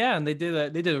watch. Yeah, and they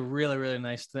did a really, really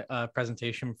nice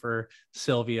presentation for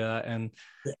Sylvia, and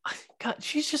God,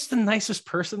 she's just the nicest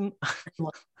person.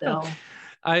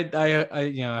 I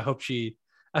hope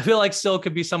I feel like Syl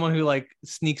could be someone who like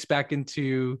sneaks back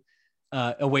into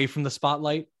away from the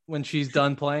spotlight when she's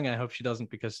done playing. I hope she doesn't,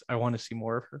 because I want to see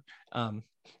more of her.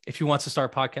 If she wants to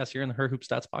start a podcast here in the Her Hoop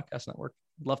Stats Podcast Network,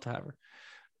 I'd love to have her.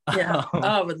 Yeah.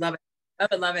 I would love it. I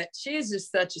would love it. She is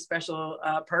just such a special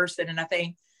person. And I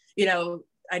think,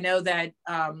 I know that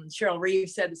Cheryl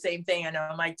Reeves said the same thing. I know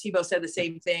Mike Tebow said the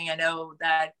same thing. I know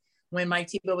that when Mike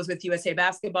Tebow was with USA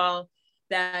Basketball,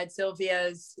 that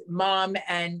Sylvia's mom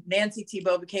and Nancy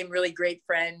Tebow became really great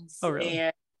friends. Oh, really?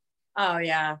 And,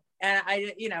 yeah. And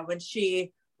when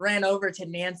she ran over to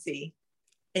Nancy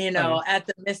at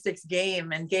the Mystics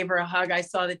game and gave her a hug. I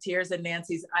saw the tears in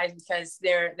Nancy's eyes because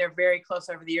they're very close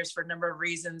over the years for a number of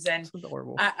reasons. And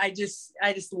I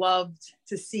just loved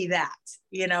to see that,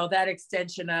 that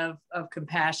extension of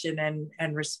compassion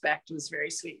and respect was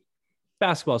very sweet.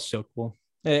 Basketball is so cool,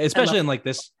 especially in like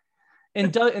this,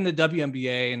 in the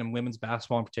WNBA and in women's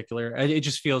basketball in particular. It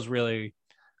just feels really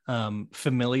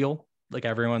familial. Like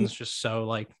everyone's just so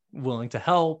like willing to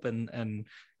help and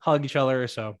hug each other.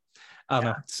 So I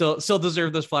don't know. Still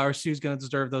deserve those flowers. Sue's gonna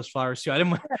deserve those flowers too. I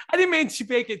didn't mean to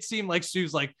make it seem like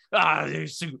Sue's like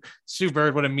Sue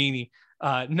Bird, what a meanie.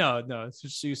 No,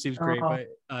 Sue seems great,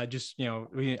 but just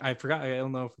I forgot. I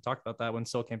don't know if we talked about that when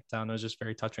Syl came to town. It was just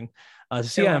very touching to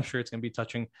see. I'm sure it's gonna be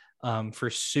touching for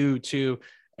Sue too.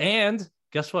 And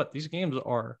guess what? These games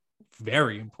are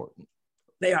very important.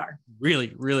 They are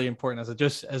really, really important.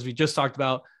 As we just talked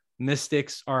about,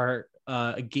 Mystics are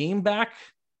a game back.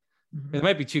 Mm-hmm. It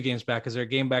might be 2 games back because they're a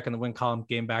game back in the win column,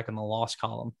 game back in the loss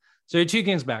column. So they're 2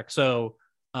 games back. So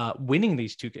winning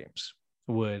these 2 games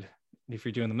would, if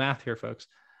you're doing the math here, folks,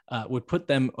 would put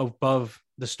them above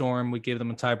the Storm, would give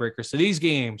them a tiebreaker. So these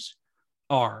games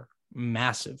are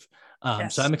massive.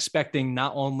 So I'm expecting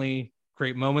not only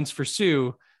great moments for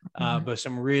Sue, but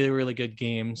some really, really good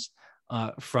games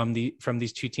from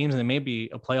these 2 teams. And it may be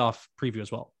a playoff preview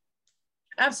as well.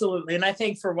 Absolutely. And I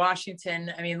think for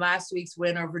Washington, last week's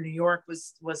win over New York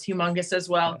was humongous as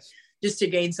well, just to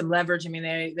gain some leverage.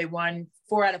 They won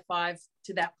 4 out of 5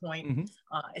 to that point. Mm-hmm.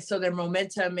 So their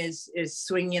momentum is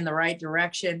swinging in the right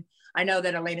direction. I know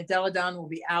that Elena Deladon will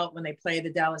be out when they play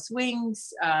the Dallas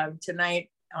Wings tonight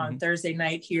on Thursday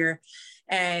night here.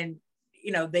 And,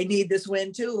 they need this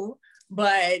win too.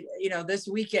 But, this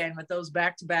weekend with those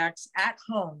back-to-backs at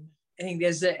home, I think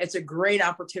it's a great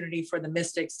opportunity for the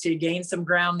Mystics to gain some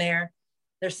ground there.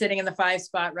 They're sitting in the 5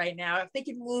 spot right now. If they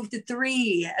can move to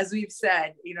 3, as we've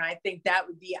said, I think that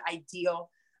would be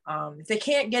ideal. If they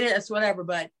can't get it, that's whatever,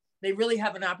 but they really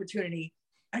have an opportunity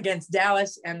against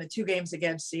Dallas and the 2 games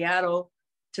against Seattle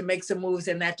to make some moves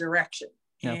in that direction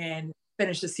and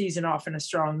finish the season off in a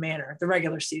strong manner, the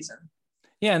regular season.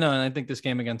 Yeah, no, and I think this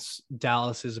game against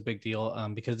Dallas is a big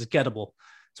deal because it's gettable.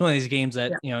 It's one of these games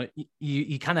that,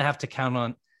 you kind of have to count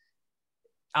on.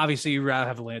 Obviously, you'd rather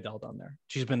have Elena Deladon there.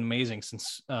 She's been amazing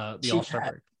since the All-Star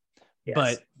break. Yes.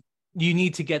 But you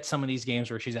need to get some of these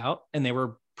games where she's out, and they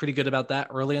were pretty good about that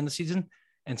early in the season,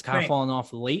 and it's kind of fallen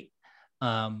off late.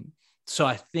 So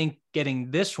I think getting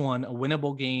this one, a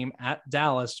winnable game at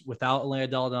Dallas without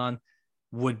Elena Deladon,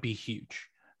 would be huge.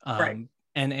 And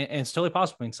it's totally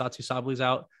possible. Satsu Sabli's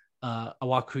out.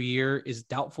 Awakuyir is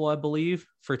doubtful, I believe,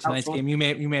 for tonight's game. You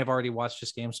may have already watched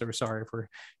this game, so we're sorry for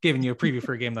giving you a preview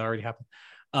for a game that already happened.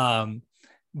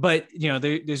 But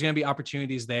there's going to be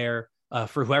opportunities there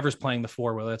for whoever's playing the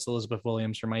 4, whether it's Elizabeth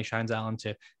Williams or Mai Shines Allen,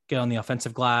 to get on the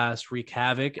offensive glass, wreak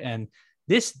havoc. And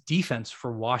this defense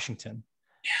for Washington,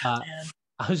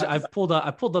 I pulled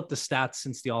up the stats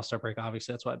since the All-Star break.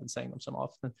 Obviously, that's why I've been saying them so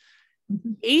often.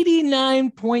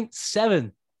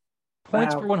 89.7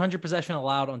 points per 100 possession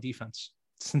allowed on defense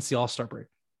since the All-Star break.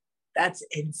 That's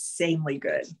insanely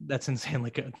good.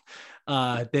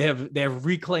 They have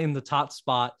reclaimed the top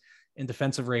spot in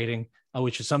defensive rating,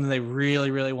 which is something they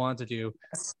really, really wanted to do.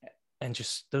 And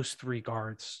just those 3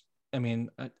 guards.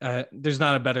 There's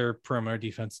not a better perimeter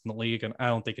defense in the league, and I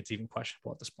don't think it's even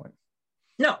questionable at this point.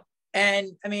 No.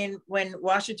 And when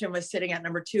Washington was sitting at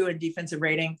number 2 in defensive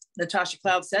rating, Natasha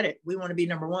Cloud said it, we want to be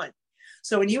number 1.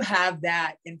 So when you have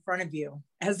that in front of you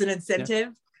as an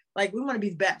incentive, we want to be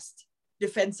the best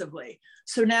defensively.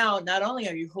 So now not only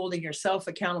are you holding yourself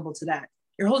accountable to that,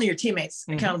 you're holding your teammates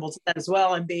accountable to that as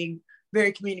well, and being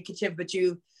very communicative. But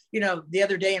the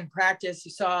other day in practice,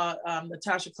 you saw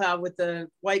Natasha Cloud with the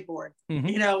whiteboard,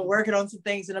 working on some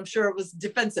things, and I'm sure it was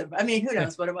defensive. Who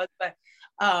knows what it was, but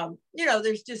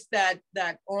there's just that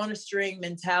on a string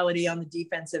mentality on the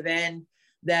defensive end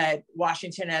that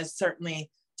Washington has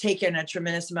certainly taken a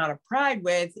tremendous amount of pride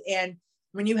with. And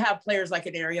when you have players like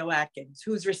an Ariel Atkins,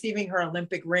 who's receiving her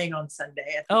Olympic ring on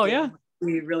Sunday, I think it would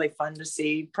be really fun to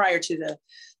see prior to the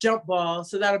jump ball.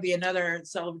 So that'll be another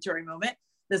celebratory moment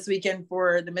this weekend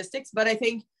for the Mystics. But I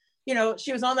think,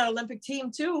 she was on that Olympic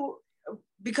team too,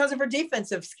 because of her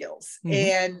defensive skills.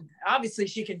 And obviously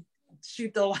she can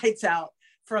shoot the lights out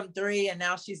from 3. And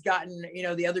now she's gotten,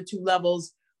 the other 2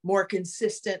 levels more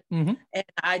consistent. And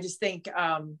I just think,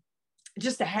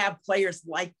 just to have players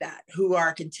like that who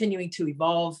are continuing to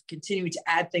evolve, continuing to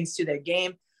add things to their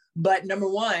game, but number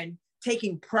 1,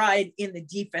 taking pride in the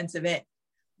defensive end.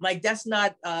 That's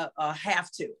not a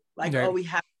have to, we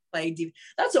have to play defense.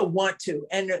 That's a want to.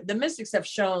 And the Mystics have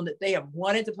shown that they have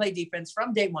wanted to play defense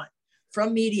from day 1,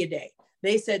 from media day.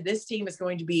 they said this team is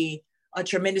going to be a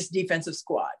tremendous defensive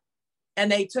squad.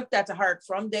 And they took that to heart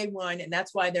from day one. And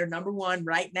that's why they're number one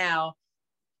right now,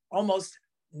 almost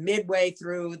midway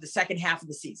through the second half of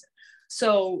the season.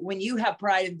 So when you have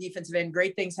pride in defensive end,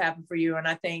 great things happen for you. And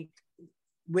I think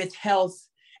with health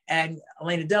and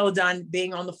Elena Deladon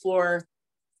being on the floor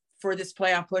for this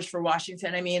playoff push for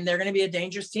Washington, I mean, they're going to be a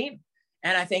dangerous team.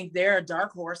 And I think they're a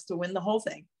dark horse to win the whole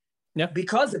thing. Yeah.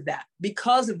 Because of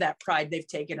that pride they've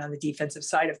taken on the defensive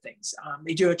side of things.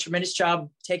 They do a tremendous job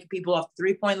taking people off the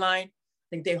 3-point line. I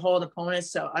think they hold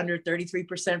opponents under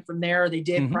 33% from there. They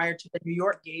did prior to the New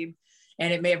York game.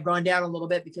 And it may have gone down a little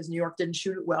bit because New York didn't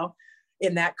shoot it well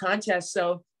in that contest.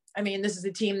 So, I mean, this is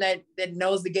a team that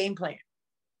knows the game plan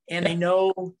and they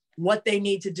know what they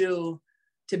need to do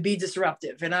to be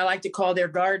disruptive. And I like to call their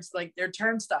guards like their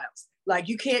turnstiles. Like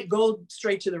you can't go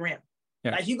straight to the rim.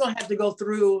 Yeah. Like you're going to have to go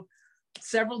through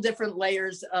several different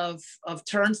layers of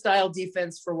turnstile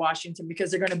defense for Washington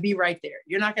because they're going to be right there.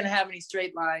 You're not going to have any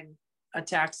straight line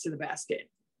attacks to the basket.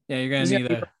 Yeah, you're going to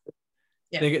need a.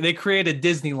 Yeah. They create a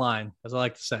Disney line, as I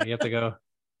like to say. You have to go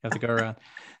around.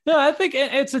 No, I think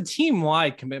it's a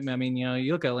team-wide commitment. I mean, you know,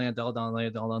 you look at Elena Deladon.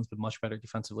 Elena Deladon's been much better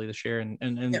defensively this year,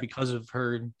 and because of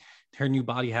her new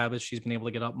body habits, she's been able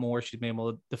to get up more. She's been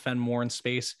able to defend more in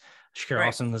space. Shakira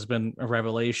Austin has been a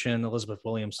revelation. Elizabeth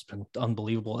Williams has been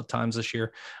unbelievable at times this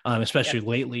year, especially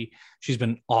lately. She's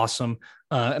been awesome.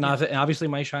 And obviously,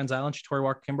 Maisha Island, Tori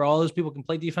Walker-Kimber, all those people can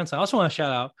play defense. I also want to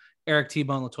shout out Eric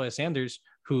Tebow and LaToya Sanders,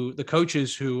 who the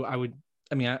coaches who I don't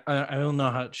know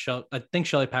how I think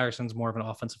Shelly Patterson's more of an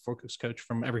offensive focus coach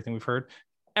from everything we've heard.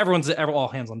 Everyone's all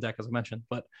hands on deck, as I mentioned,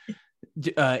 but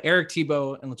Eric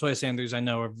Tebow and LaToya Sanders, I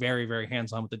know, are very, very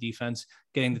hands-on with the defense,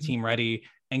 getting the team ready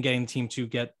and getting the team to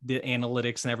get the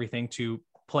analytics and everything to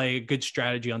play a good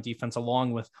strategy on defense,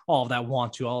 along with all of that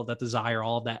all of that desire,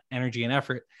 all of that energy and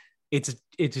effort. It's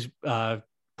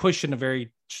pushed in a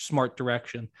very smart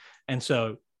direction. And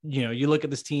so, you know, you look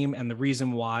at this team and the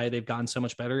reason why they've gotten so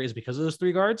much better is because of those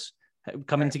three guards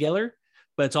coming together,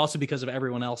 but it's also because of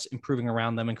everyone else improving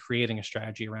around them and creating a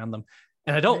strategy around them.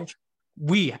 And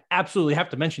we absolutely have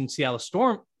to mention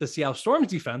the Seattle Storm's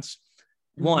defense.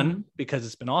 One, because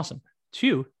it's been awesome.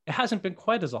 Two, it hasn't been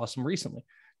quite as awesome recently.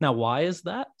 Now, why is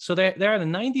that? So they're at a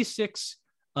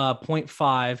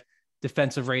 96.5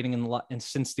 defensive rating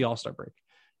since the All-Star break.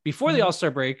 Before the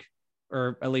All-Star break,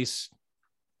 or at least,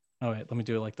 let me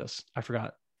do it like this. I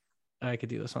forgot I could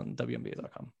do this on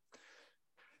WNBA.com.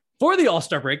 For the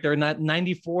All-Star break, they're at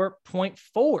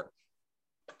 94.4.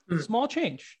 Small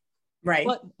change. Right.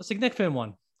 But a significant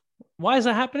one. Why is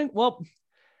that happening? Well,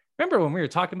 remember when we were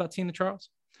talking about Tina Charles?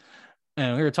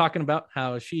 And we were talking about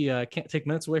how she can't take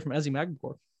minutes away from Ezzy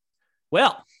Magbegor.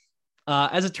 Well,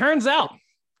 as it turns out,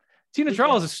 Tina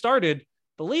Charles has started, I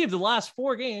believe, the last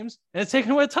 4 games, and it's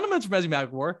taken away a ton of minutes from Ezzy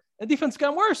Magbegor, and defense has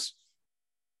gotten worse.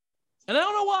 And I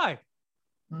don't know why.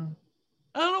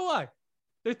 I don't know why.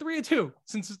 They're 3-2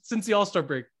 since the All-Star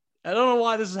break. I don't know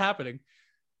why this is happening.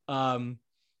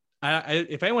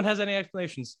 If anyone has any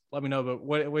explanations, let me know. But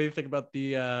what do you think about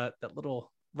the that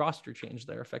little roster change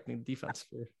there affecting the defense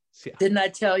for Seattle? Didn't I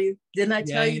tell you? Didn't I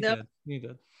tell you that? You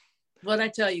did. What did I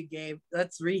tell you, Gabe?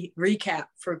 Let's recap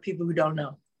for people who don't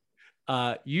know.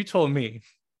 You told me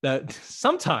that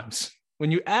sometimes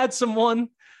when you add someone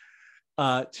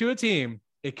to a team,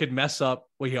 it could mess up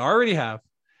what you already have,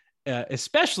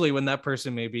 especially when that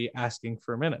person may be asking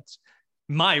for minutes.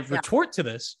 My retort to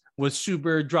this was Sue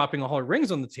Bird dropping all her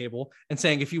rings on the table and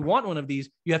saying, if you want one of these,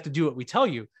 you have to do what we tell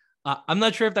you. I'm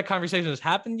not sure if that conversation has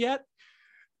happened yet,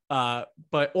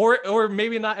 but or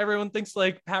maybe not everyone thinks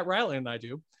like Pat Riley and I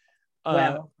do.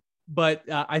 But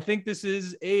I think this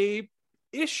is a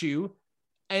issue,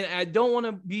 and I don't want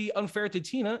to be unfair to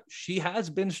Tina. She has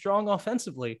been strong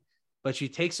offensively, but she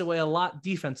takes away a lot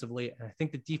defensively, and I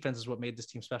think the defense is what made this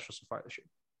team special so far this year.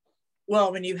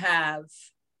 Well, when you have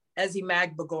Ezzy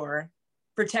Magbegor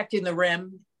protecting the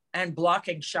rim and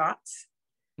blocking shots,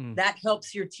 that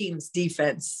helps your team's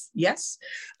defense. Yes.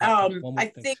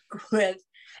 I think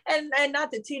and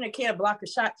not that Tina can't block a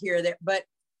shot here or there, but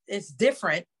it's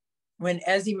different when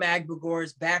Ezzy Magbegor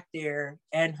is back there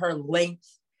and her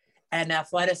length and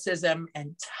athleticism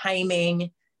and timing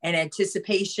and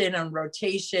anticipation on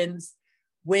rotations,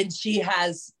 when she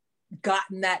has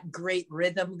gotten that great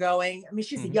rhythm going. I mean,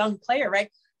 she's a young player, right?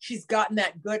 She's gotten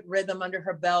that good rhythm under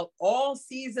her belt all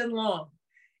season long.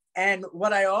 And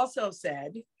what I also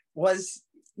said was,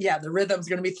 the rhythm's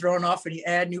going to be thrown off when you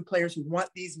add new players who want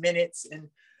these minutes, and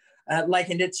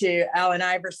likened it to Allen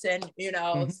Iverson,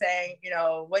 saying,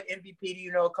 what MVP do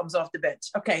you know comes off the bench?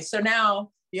 Okay, so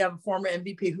now you have a former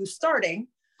MVP who's starting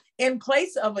in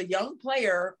place of a young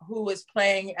player who was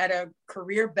playing at a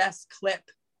career best clip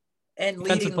and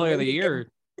Defensive player of the year.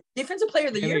 Defensive player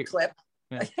of the year clip.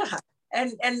 Yeah. Yeah.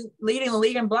 And leading the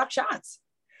league in block shots.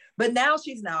 But now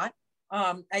she's not.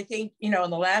 I think, in the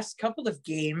last couple of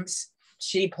games,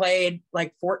 she played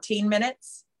like 14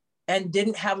 minutes and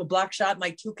didn't have a block shot in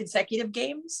like 2 consecutive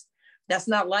games. That's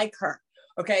not like her.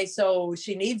 Okay. So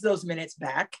she needs those minutes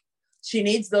back. She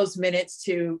needs those minutes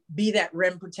to be that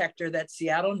rim protector that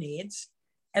Seattle needs.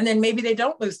 And then maybe they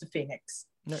don't lose to Phoenix.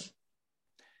 No.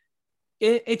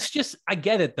 It's just, I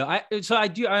get it though. I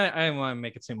want to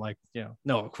make it seem like,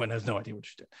 Noah Quinn has no idea what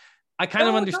she's doing. I kind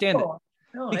of understand it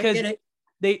because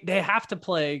they have to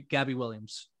play Gabby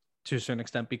Williams to a certain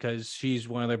extent because she's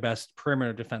one of their best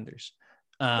perimeter defenders.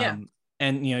 And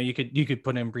you could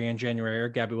put in Brianne January or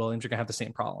Gabby Williams. You're gonna have the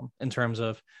same problem in terms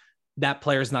of that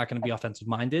player is not going to be offensive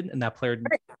minded, and that player,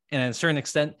 and at a certain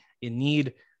extent,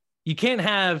 you can't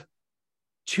have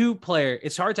 2 players.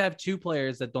 It's hard to have 2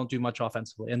 players that don't do much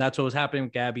offensively, and that's what was happening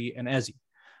with Gabby and Ezzy.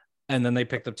 And then they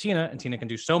picked up Tina, and Tina can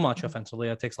do so much offensively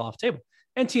that takes a lot off the table.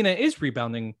 And Tina is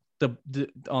rebounding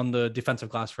on the defensive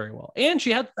glass very well, and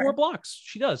she had 4 blocks.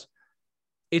 She does.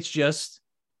 It's just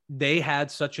they had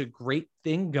such a great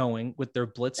thing going with their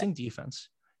blitzing defense,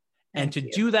 and to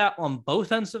do that on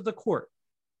both ends of the court.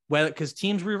 Well, because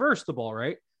teams reverse the ball,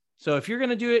 right? So if you're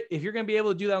going to do it, if you're going to be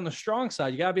able to do that on the strong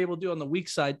side, you got to be able to do it on the weak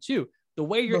side too. The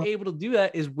way you're able to do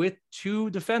that is with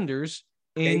 2 defenders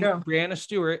in Brianna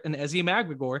Stewart and Ezzy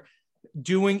McGregor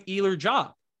doing either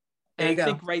job. And I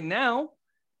think right now,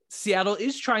 Seattle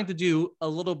is trying to do a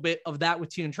little bit of that with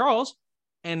Tina Charles.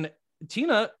 And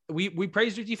Tina, we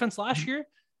praised her defense last year.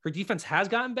 Her defense has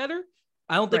gotten better.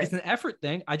 I don't think it's an effort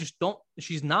thing. I just don't,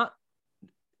 she's not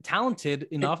talented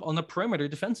enough on the perimeter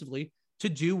defensively to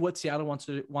do what Seattle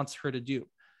wants her to do.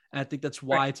 And I think that's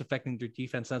why it's affecting their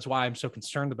defense. That's why I'm so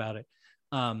concerned about it.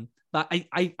 But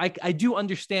I do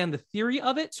understand the theory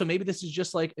of it. So maybe this is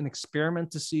just like an experiment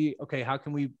to see, okay, how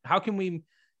can we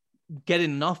get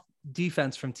enough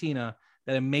defense from Tina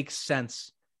that it makes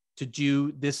sense to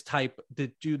do this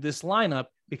lineup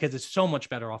because it's so much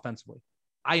better offensively.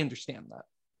 I understand that.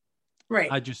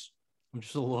 Right. I'm just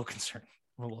a little concerned.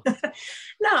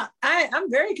 No,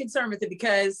 I'm very concerned with it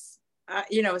because,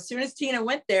 as soon as Tina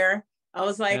went there, I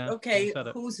was like, okay,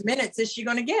 whose minutes is she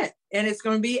going to get? And it's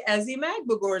going to be Ezzy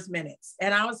McGregor's minutes.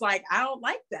 And I was like, I don't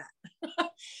like that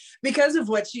because of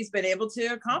what she's been able to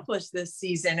accomplish this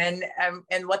season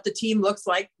and what the team looks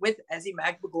like with Ezzy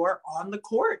McGregor on the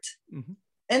court. Mm-hmm.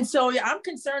 And so I'm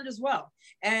concerned as well.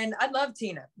 And I love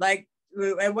Tina,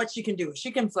 and what she can do.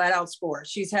 She can flat out score.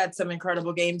 She's had some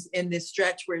incredible games in this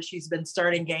stretch where she's been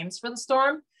starting games for the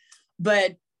Storm,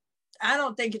 but I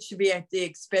don't think it should be at the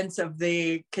expense of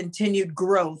the continued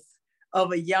growth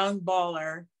of a young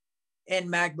baller in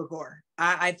McGregor.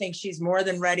 I think she's more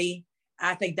than ready.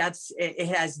 I think it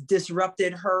has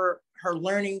disrupted her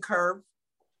learning curve,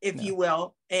 if you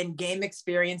will, in game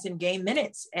experience and game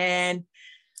minutes. And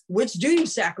which do you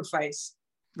sacrifice,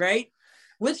 right?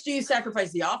 Which do you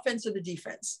sacrifice, the offense or the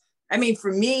defense? I mean,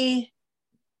 for me,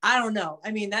 I don't know. I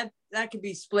mean, that could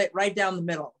be split right down the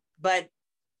middle. But,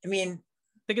 I mean,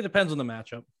 I think it depends on the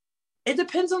matchup. It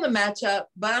depends on the matchup.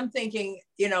 But I'm thinking,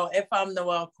 if I'm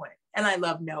Noelle Quinn, and I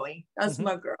love Noe, that's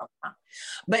my girl.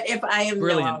 But if I am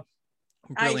brilliant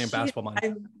basketball mind.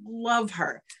 I love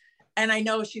her. And I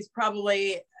know she's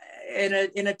probably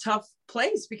in a tough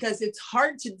place because it's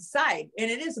hard to decide. And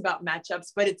it is about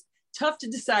matchups, but it's tough to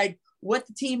decide what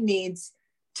the team needs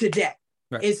today.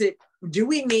 Right. Do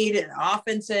we need an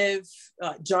offensive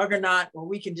juggernaut where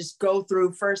we can just go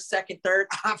through first, second, third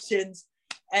options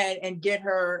and get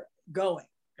her going?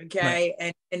 Okay.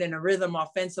 Right. And in a rhythm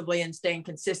offensively and staying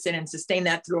consistent and sustain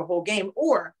that through a whole game?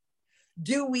 Or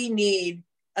do we need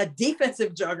a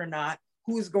defensive juggernaut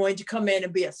who's going to come in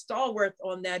and be a stalwart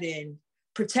on that end,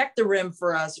 protect the rim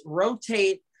for us,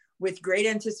 rotate with great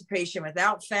anticipation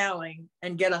without fouling,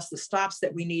 and get us the stops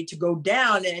that we need to go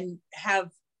down and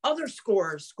have other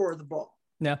scorers score the ball?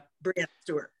 Yeah. Brianna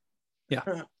Stewart.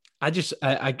 Yeah.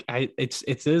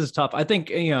 It is tough. I think,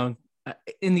 and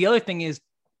the other thing is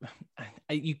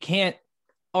you can't,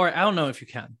 or I don't know if you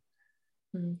can.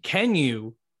 Mm-hmm. Can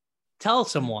you tell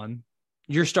someone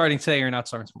you're starting today, you're not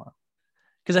starting tomorrow?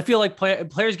 Because I feel like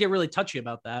players get really touchy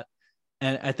about that.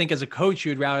 And I think as a coach,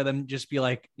 you would rather them just be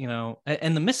like,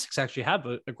 and the Mystics actually have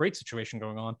a great situation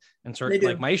going on. And certainly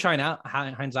like Maisha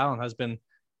Hines Allen has been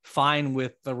fine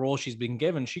with the role she's being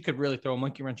given. She could really throw a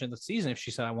monkey wrench in the season if she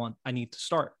said, I need to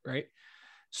start. Right.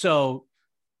 So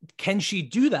can she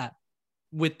do that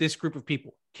with this group of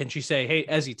people? Can she say, hey,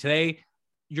 Ezzy, today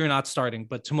you're not starting,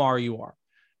 but tomorrow you are?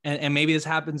 And maybe this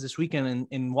happens this weekend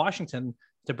in Washington,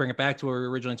 to bring it back to what we were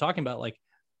originally talking about. Like,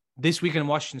 this weekend in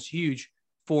Washington's huge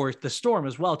for the Storm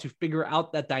as well, to figure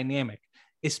out that dynamic,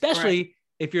 especially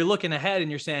if you're looking ahead and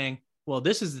you're saying, well,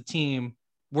 this is the team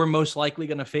we're most likely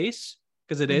going to face,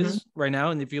 because it is right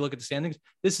now. And if you look at the standings,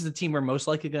 this is the team we're most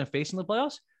likely going to face in the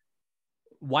playoffs.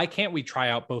 Why can't we try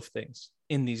out both things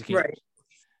in these games? Right.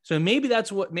 So maybe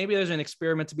there's an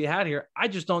experiment to be had here. I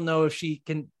just don't know if she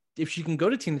can go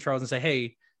to Tina Charles and say,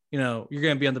 hey, you're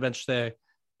going to be on the bench today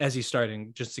as he's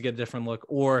starting, just to get a different look.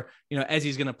 Or, as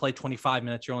he's going to play 25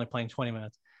 minutes, you're only playing 20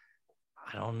 minutes.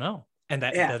 I don't know. And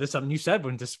that is something you said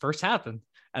when this first happened.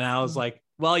 And I was like,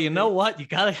 well, you know what? You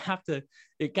kind of have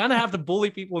to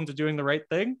bully people into doing the right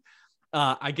thing.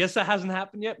 I guess that hasn't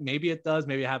happened yet. Maybe it does.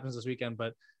 Maybe it happens this weekend,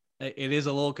 but it is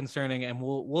a little concerning, and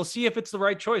we'll see if it's the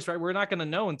right choice, right? We're not going to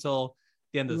know until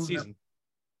the end of the season.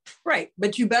 Right.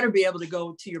 But you better be able to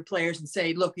go to your players and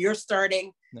say, look, you're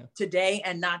starting today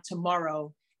and not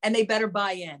tomorrow. And they better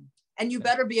buy in, and you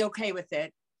better be okay with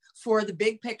it for the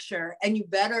big picture. And you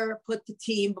better put the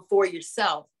team before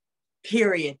yourself,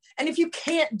 period. And if you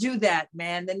can't do that,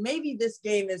 man, then maybe this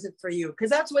game isn't for you, because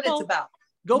that's what it's about.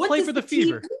 Go play for the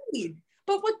Fever.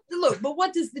 But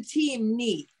what does the team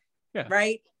need? Yeah.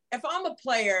 Right. If I'm a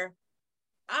player,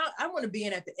 I want to be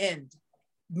in at the end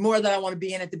more than I want to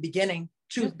be in at the beginning.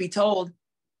 Truth be told,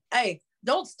 hey,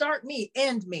 don't start me,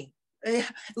 end me.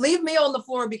 Leave me on the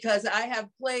floor, because I have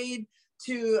played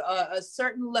to a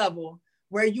certain level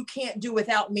where you can't do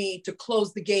without me to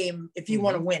close the game if you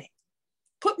want to win it.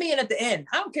 Put me in at the end.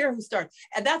 I don't care who starts.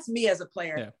 And that's me as a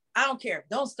player. Yeah. I don't care.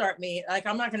 Don't start me. Like,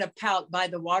 I'm not going to pout by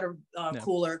the water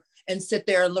cooler and sit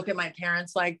there and look at my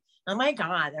parents like, oh my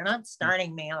God, they're not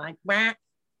starting me. Like, I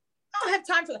don't have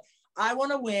time for that. I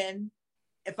want to win.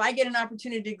 If I get an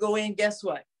opportunity to go in, guess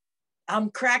what? I'm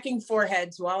cracking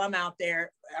foreheads while I'm out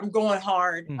there. I'm going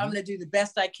hard. I'm going to do the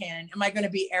best I can. Am I going to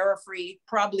be error-free?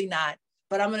 Probably not.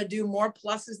 But I'm going to do more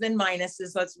pluses than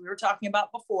minuses, as we were talking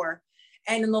about before.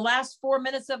 And in the last 4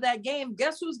 minutes of that game,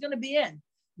 guess who's going to be in?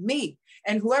 Me.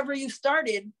 And whoever you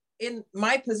started in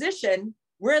my position,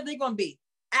 where are they going to be?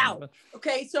 Out.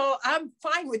 Okay, so I'm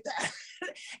fine with that.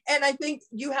 And I think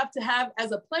you have to have,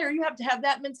 as a player, you have to have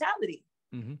that mentality.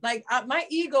 Like, my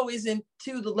ego isn't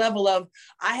to the level of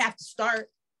I have to start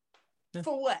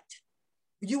for what?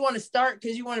 You want to start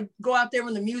because you want to go out there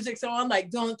when the music's on, like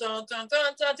dun dun dun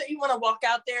dun dun. You want to walk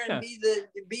out there and be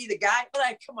the guy.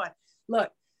 Like, come on,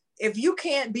 look. If you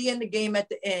can't be in the game at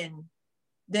the end,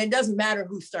 then it doesn't matter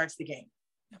who starts the game.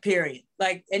 Period.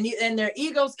 Like, and their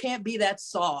egos can't be that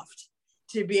soft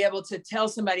to be able to tell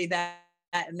somebody that,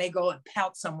 and they go and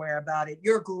pout somewhere about it.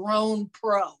 You're a grown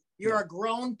pro. You're a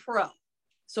grown pro.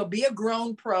 So be a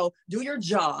grown pro, do your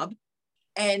job,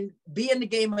 and be in the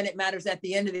game when it matters at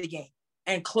the end of the game,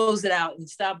 and close it out and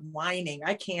stop whining.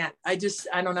 I can't. I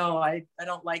don't know. I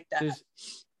don't like that.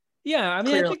 I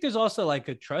mean, I think there's also like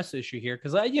a trust issue here,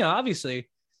 because obviously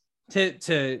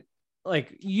to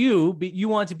like you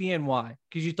want to be in. Why?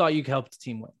 Because you thought you could help the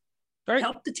team win, right?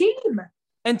 Help the team.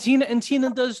 And Tina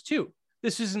does too.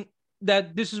 This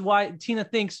is why Tina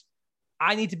thinks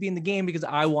I need to be in the game, because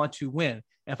I want to win.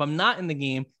 And if I'm not in the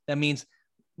game, that means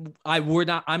I'm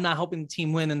not helping the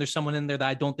team win, and there's someone in there that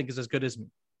I don't think is as good as me.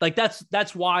 Like,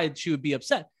 that's why she would be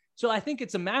upset. So I think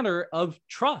it's a matter of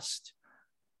trust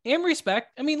and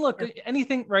respect. I mean, look,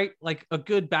 anything, right? Like, a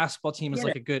good basketball team is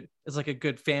like a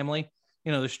good family.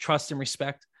 There's trust and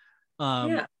respect.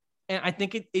 And I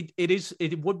think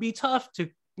it would be tough to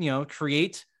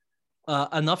create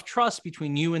enough trust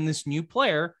between you and this new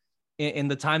player in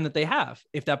the time that they have,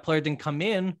 if that player didn't come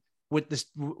in with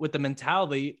the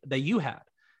mentality that you had.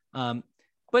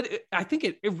 But I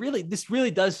think this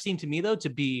really does seem to me, though, to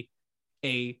be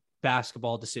a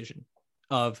basketball decision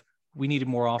of, we needed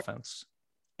more offense,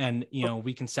 and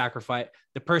we can sacrifice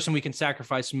the person we can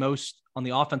sacrifice most on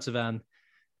the offensive end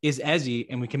is Ezzy,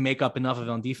 and we can make up enough of it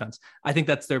on defense. I think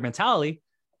that's their mentality.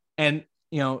 And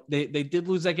they did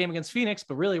lose that game against Phoenix,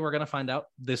 but really we're going to find out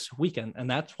this weekend, and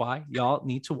that's why y'all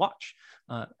need to watch.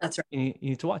 That's right. You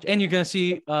need to watch, and you're going to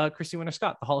see Christy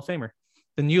Winter-Scott, the Hall of Famer,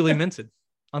 the newly minted,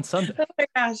 on Sunday. Oh my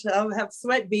gosh, I'll have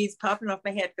sweat beads popping off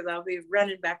my head because I'll be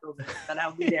running back over it, but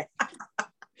I'll be there.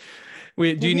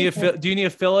 Wait, do you need a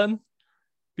fill-in?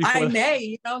 I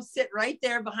may, sit right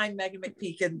there behind Megan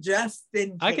McPeak, just in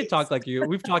case. I could talk like you.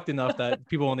 We've talked enough that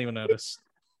people won't even notice.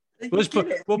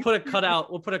 We'll put a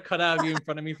cutout of you in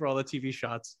front of me for all the TV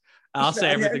shots. I'll say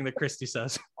everything that Christy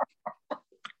says.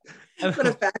 Put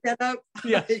a fat head up.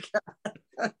 Yeah.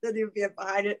 Oh, then you'll be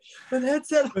behind it. But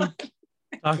that's it.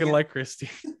 Talking like Christy.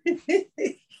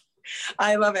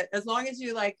 I love it. As long as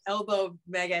you like elbow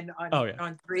Megan on, Oh, yeah.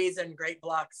 on threes and great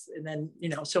blocks, and then, you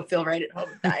know, she'll feel right at home.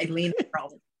 Eileen,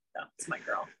 that's my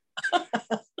girl.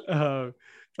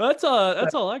 That's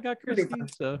all I got, Christy.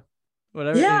 So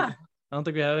whatever. Yeah. I don't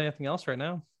think we have anything else right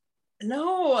now.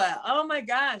 No. Oh my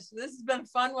gosh. This has been a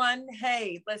fun one.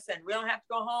 Hey, listen, we don't have to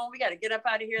go home. We got to get up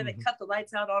out of here. They cut the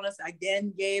lights out on us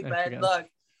again, Gabe. But look,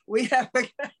 we have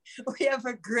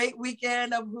a great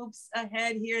weekend of hoops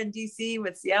ahead here in DC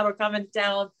with Seattle coming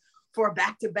down for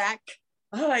back-to-back.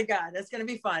 Oh my God, that's going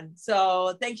to be fun.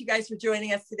 So thank you guys for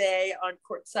joining us today on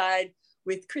Courtside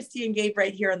with Christy and Gabe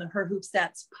right here on the Her Hoop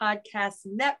Stats Podcast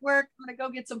Network. I'm going to go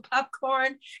get some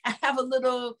popcorn and have a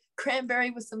little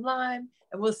cranberry with some lime,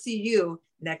 and we'll see you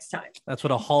next time. That's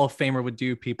what a Hall of Famer would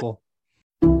do, people.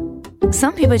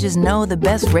 Some people just know the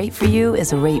best rate for you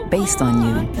is a rate based on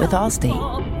you with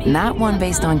Allstate. Not one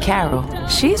based on Carol.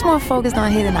 She's more focused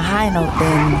on hitting a high note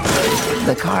than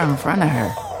the car in front of her.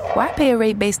 Why pay a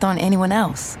rate based on anyone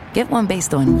else? Get one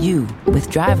based on you with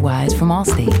DriveWise from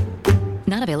Allstate.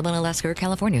 Not available in Alaska or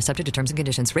California, subject to terms and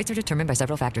conditions. Rates are determined by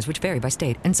several factors, which vary by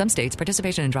state. In some states,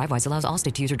 participation in DriveWise allows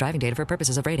Allstate to use your driving data for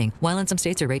purposes of rating. While in some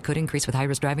states, your rate could increase with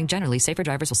high-risk driving. Generally, safer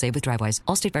drivers will save with DriveWise.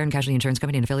 Allstate Fire and Casualty Insurance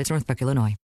Company and affiliates, Northbrook, Illinois.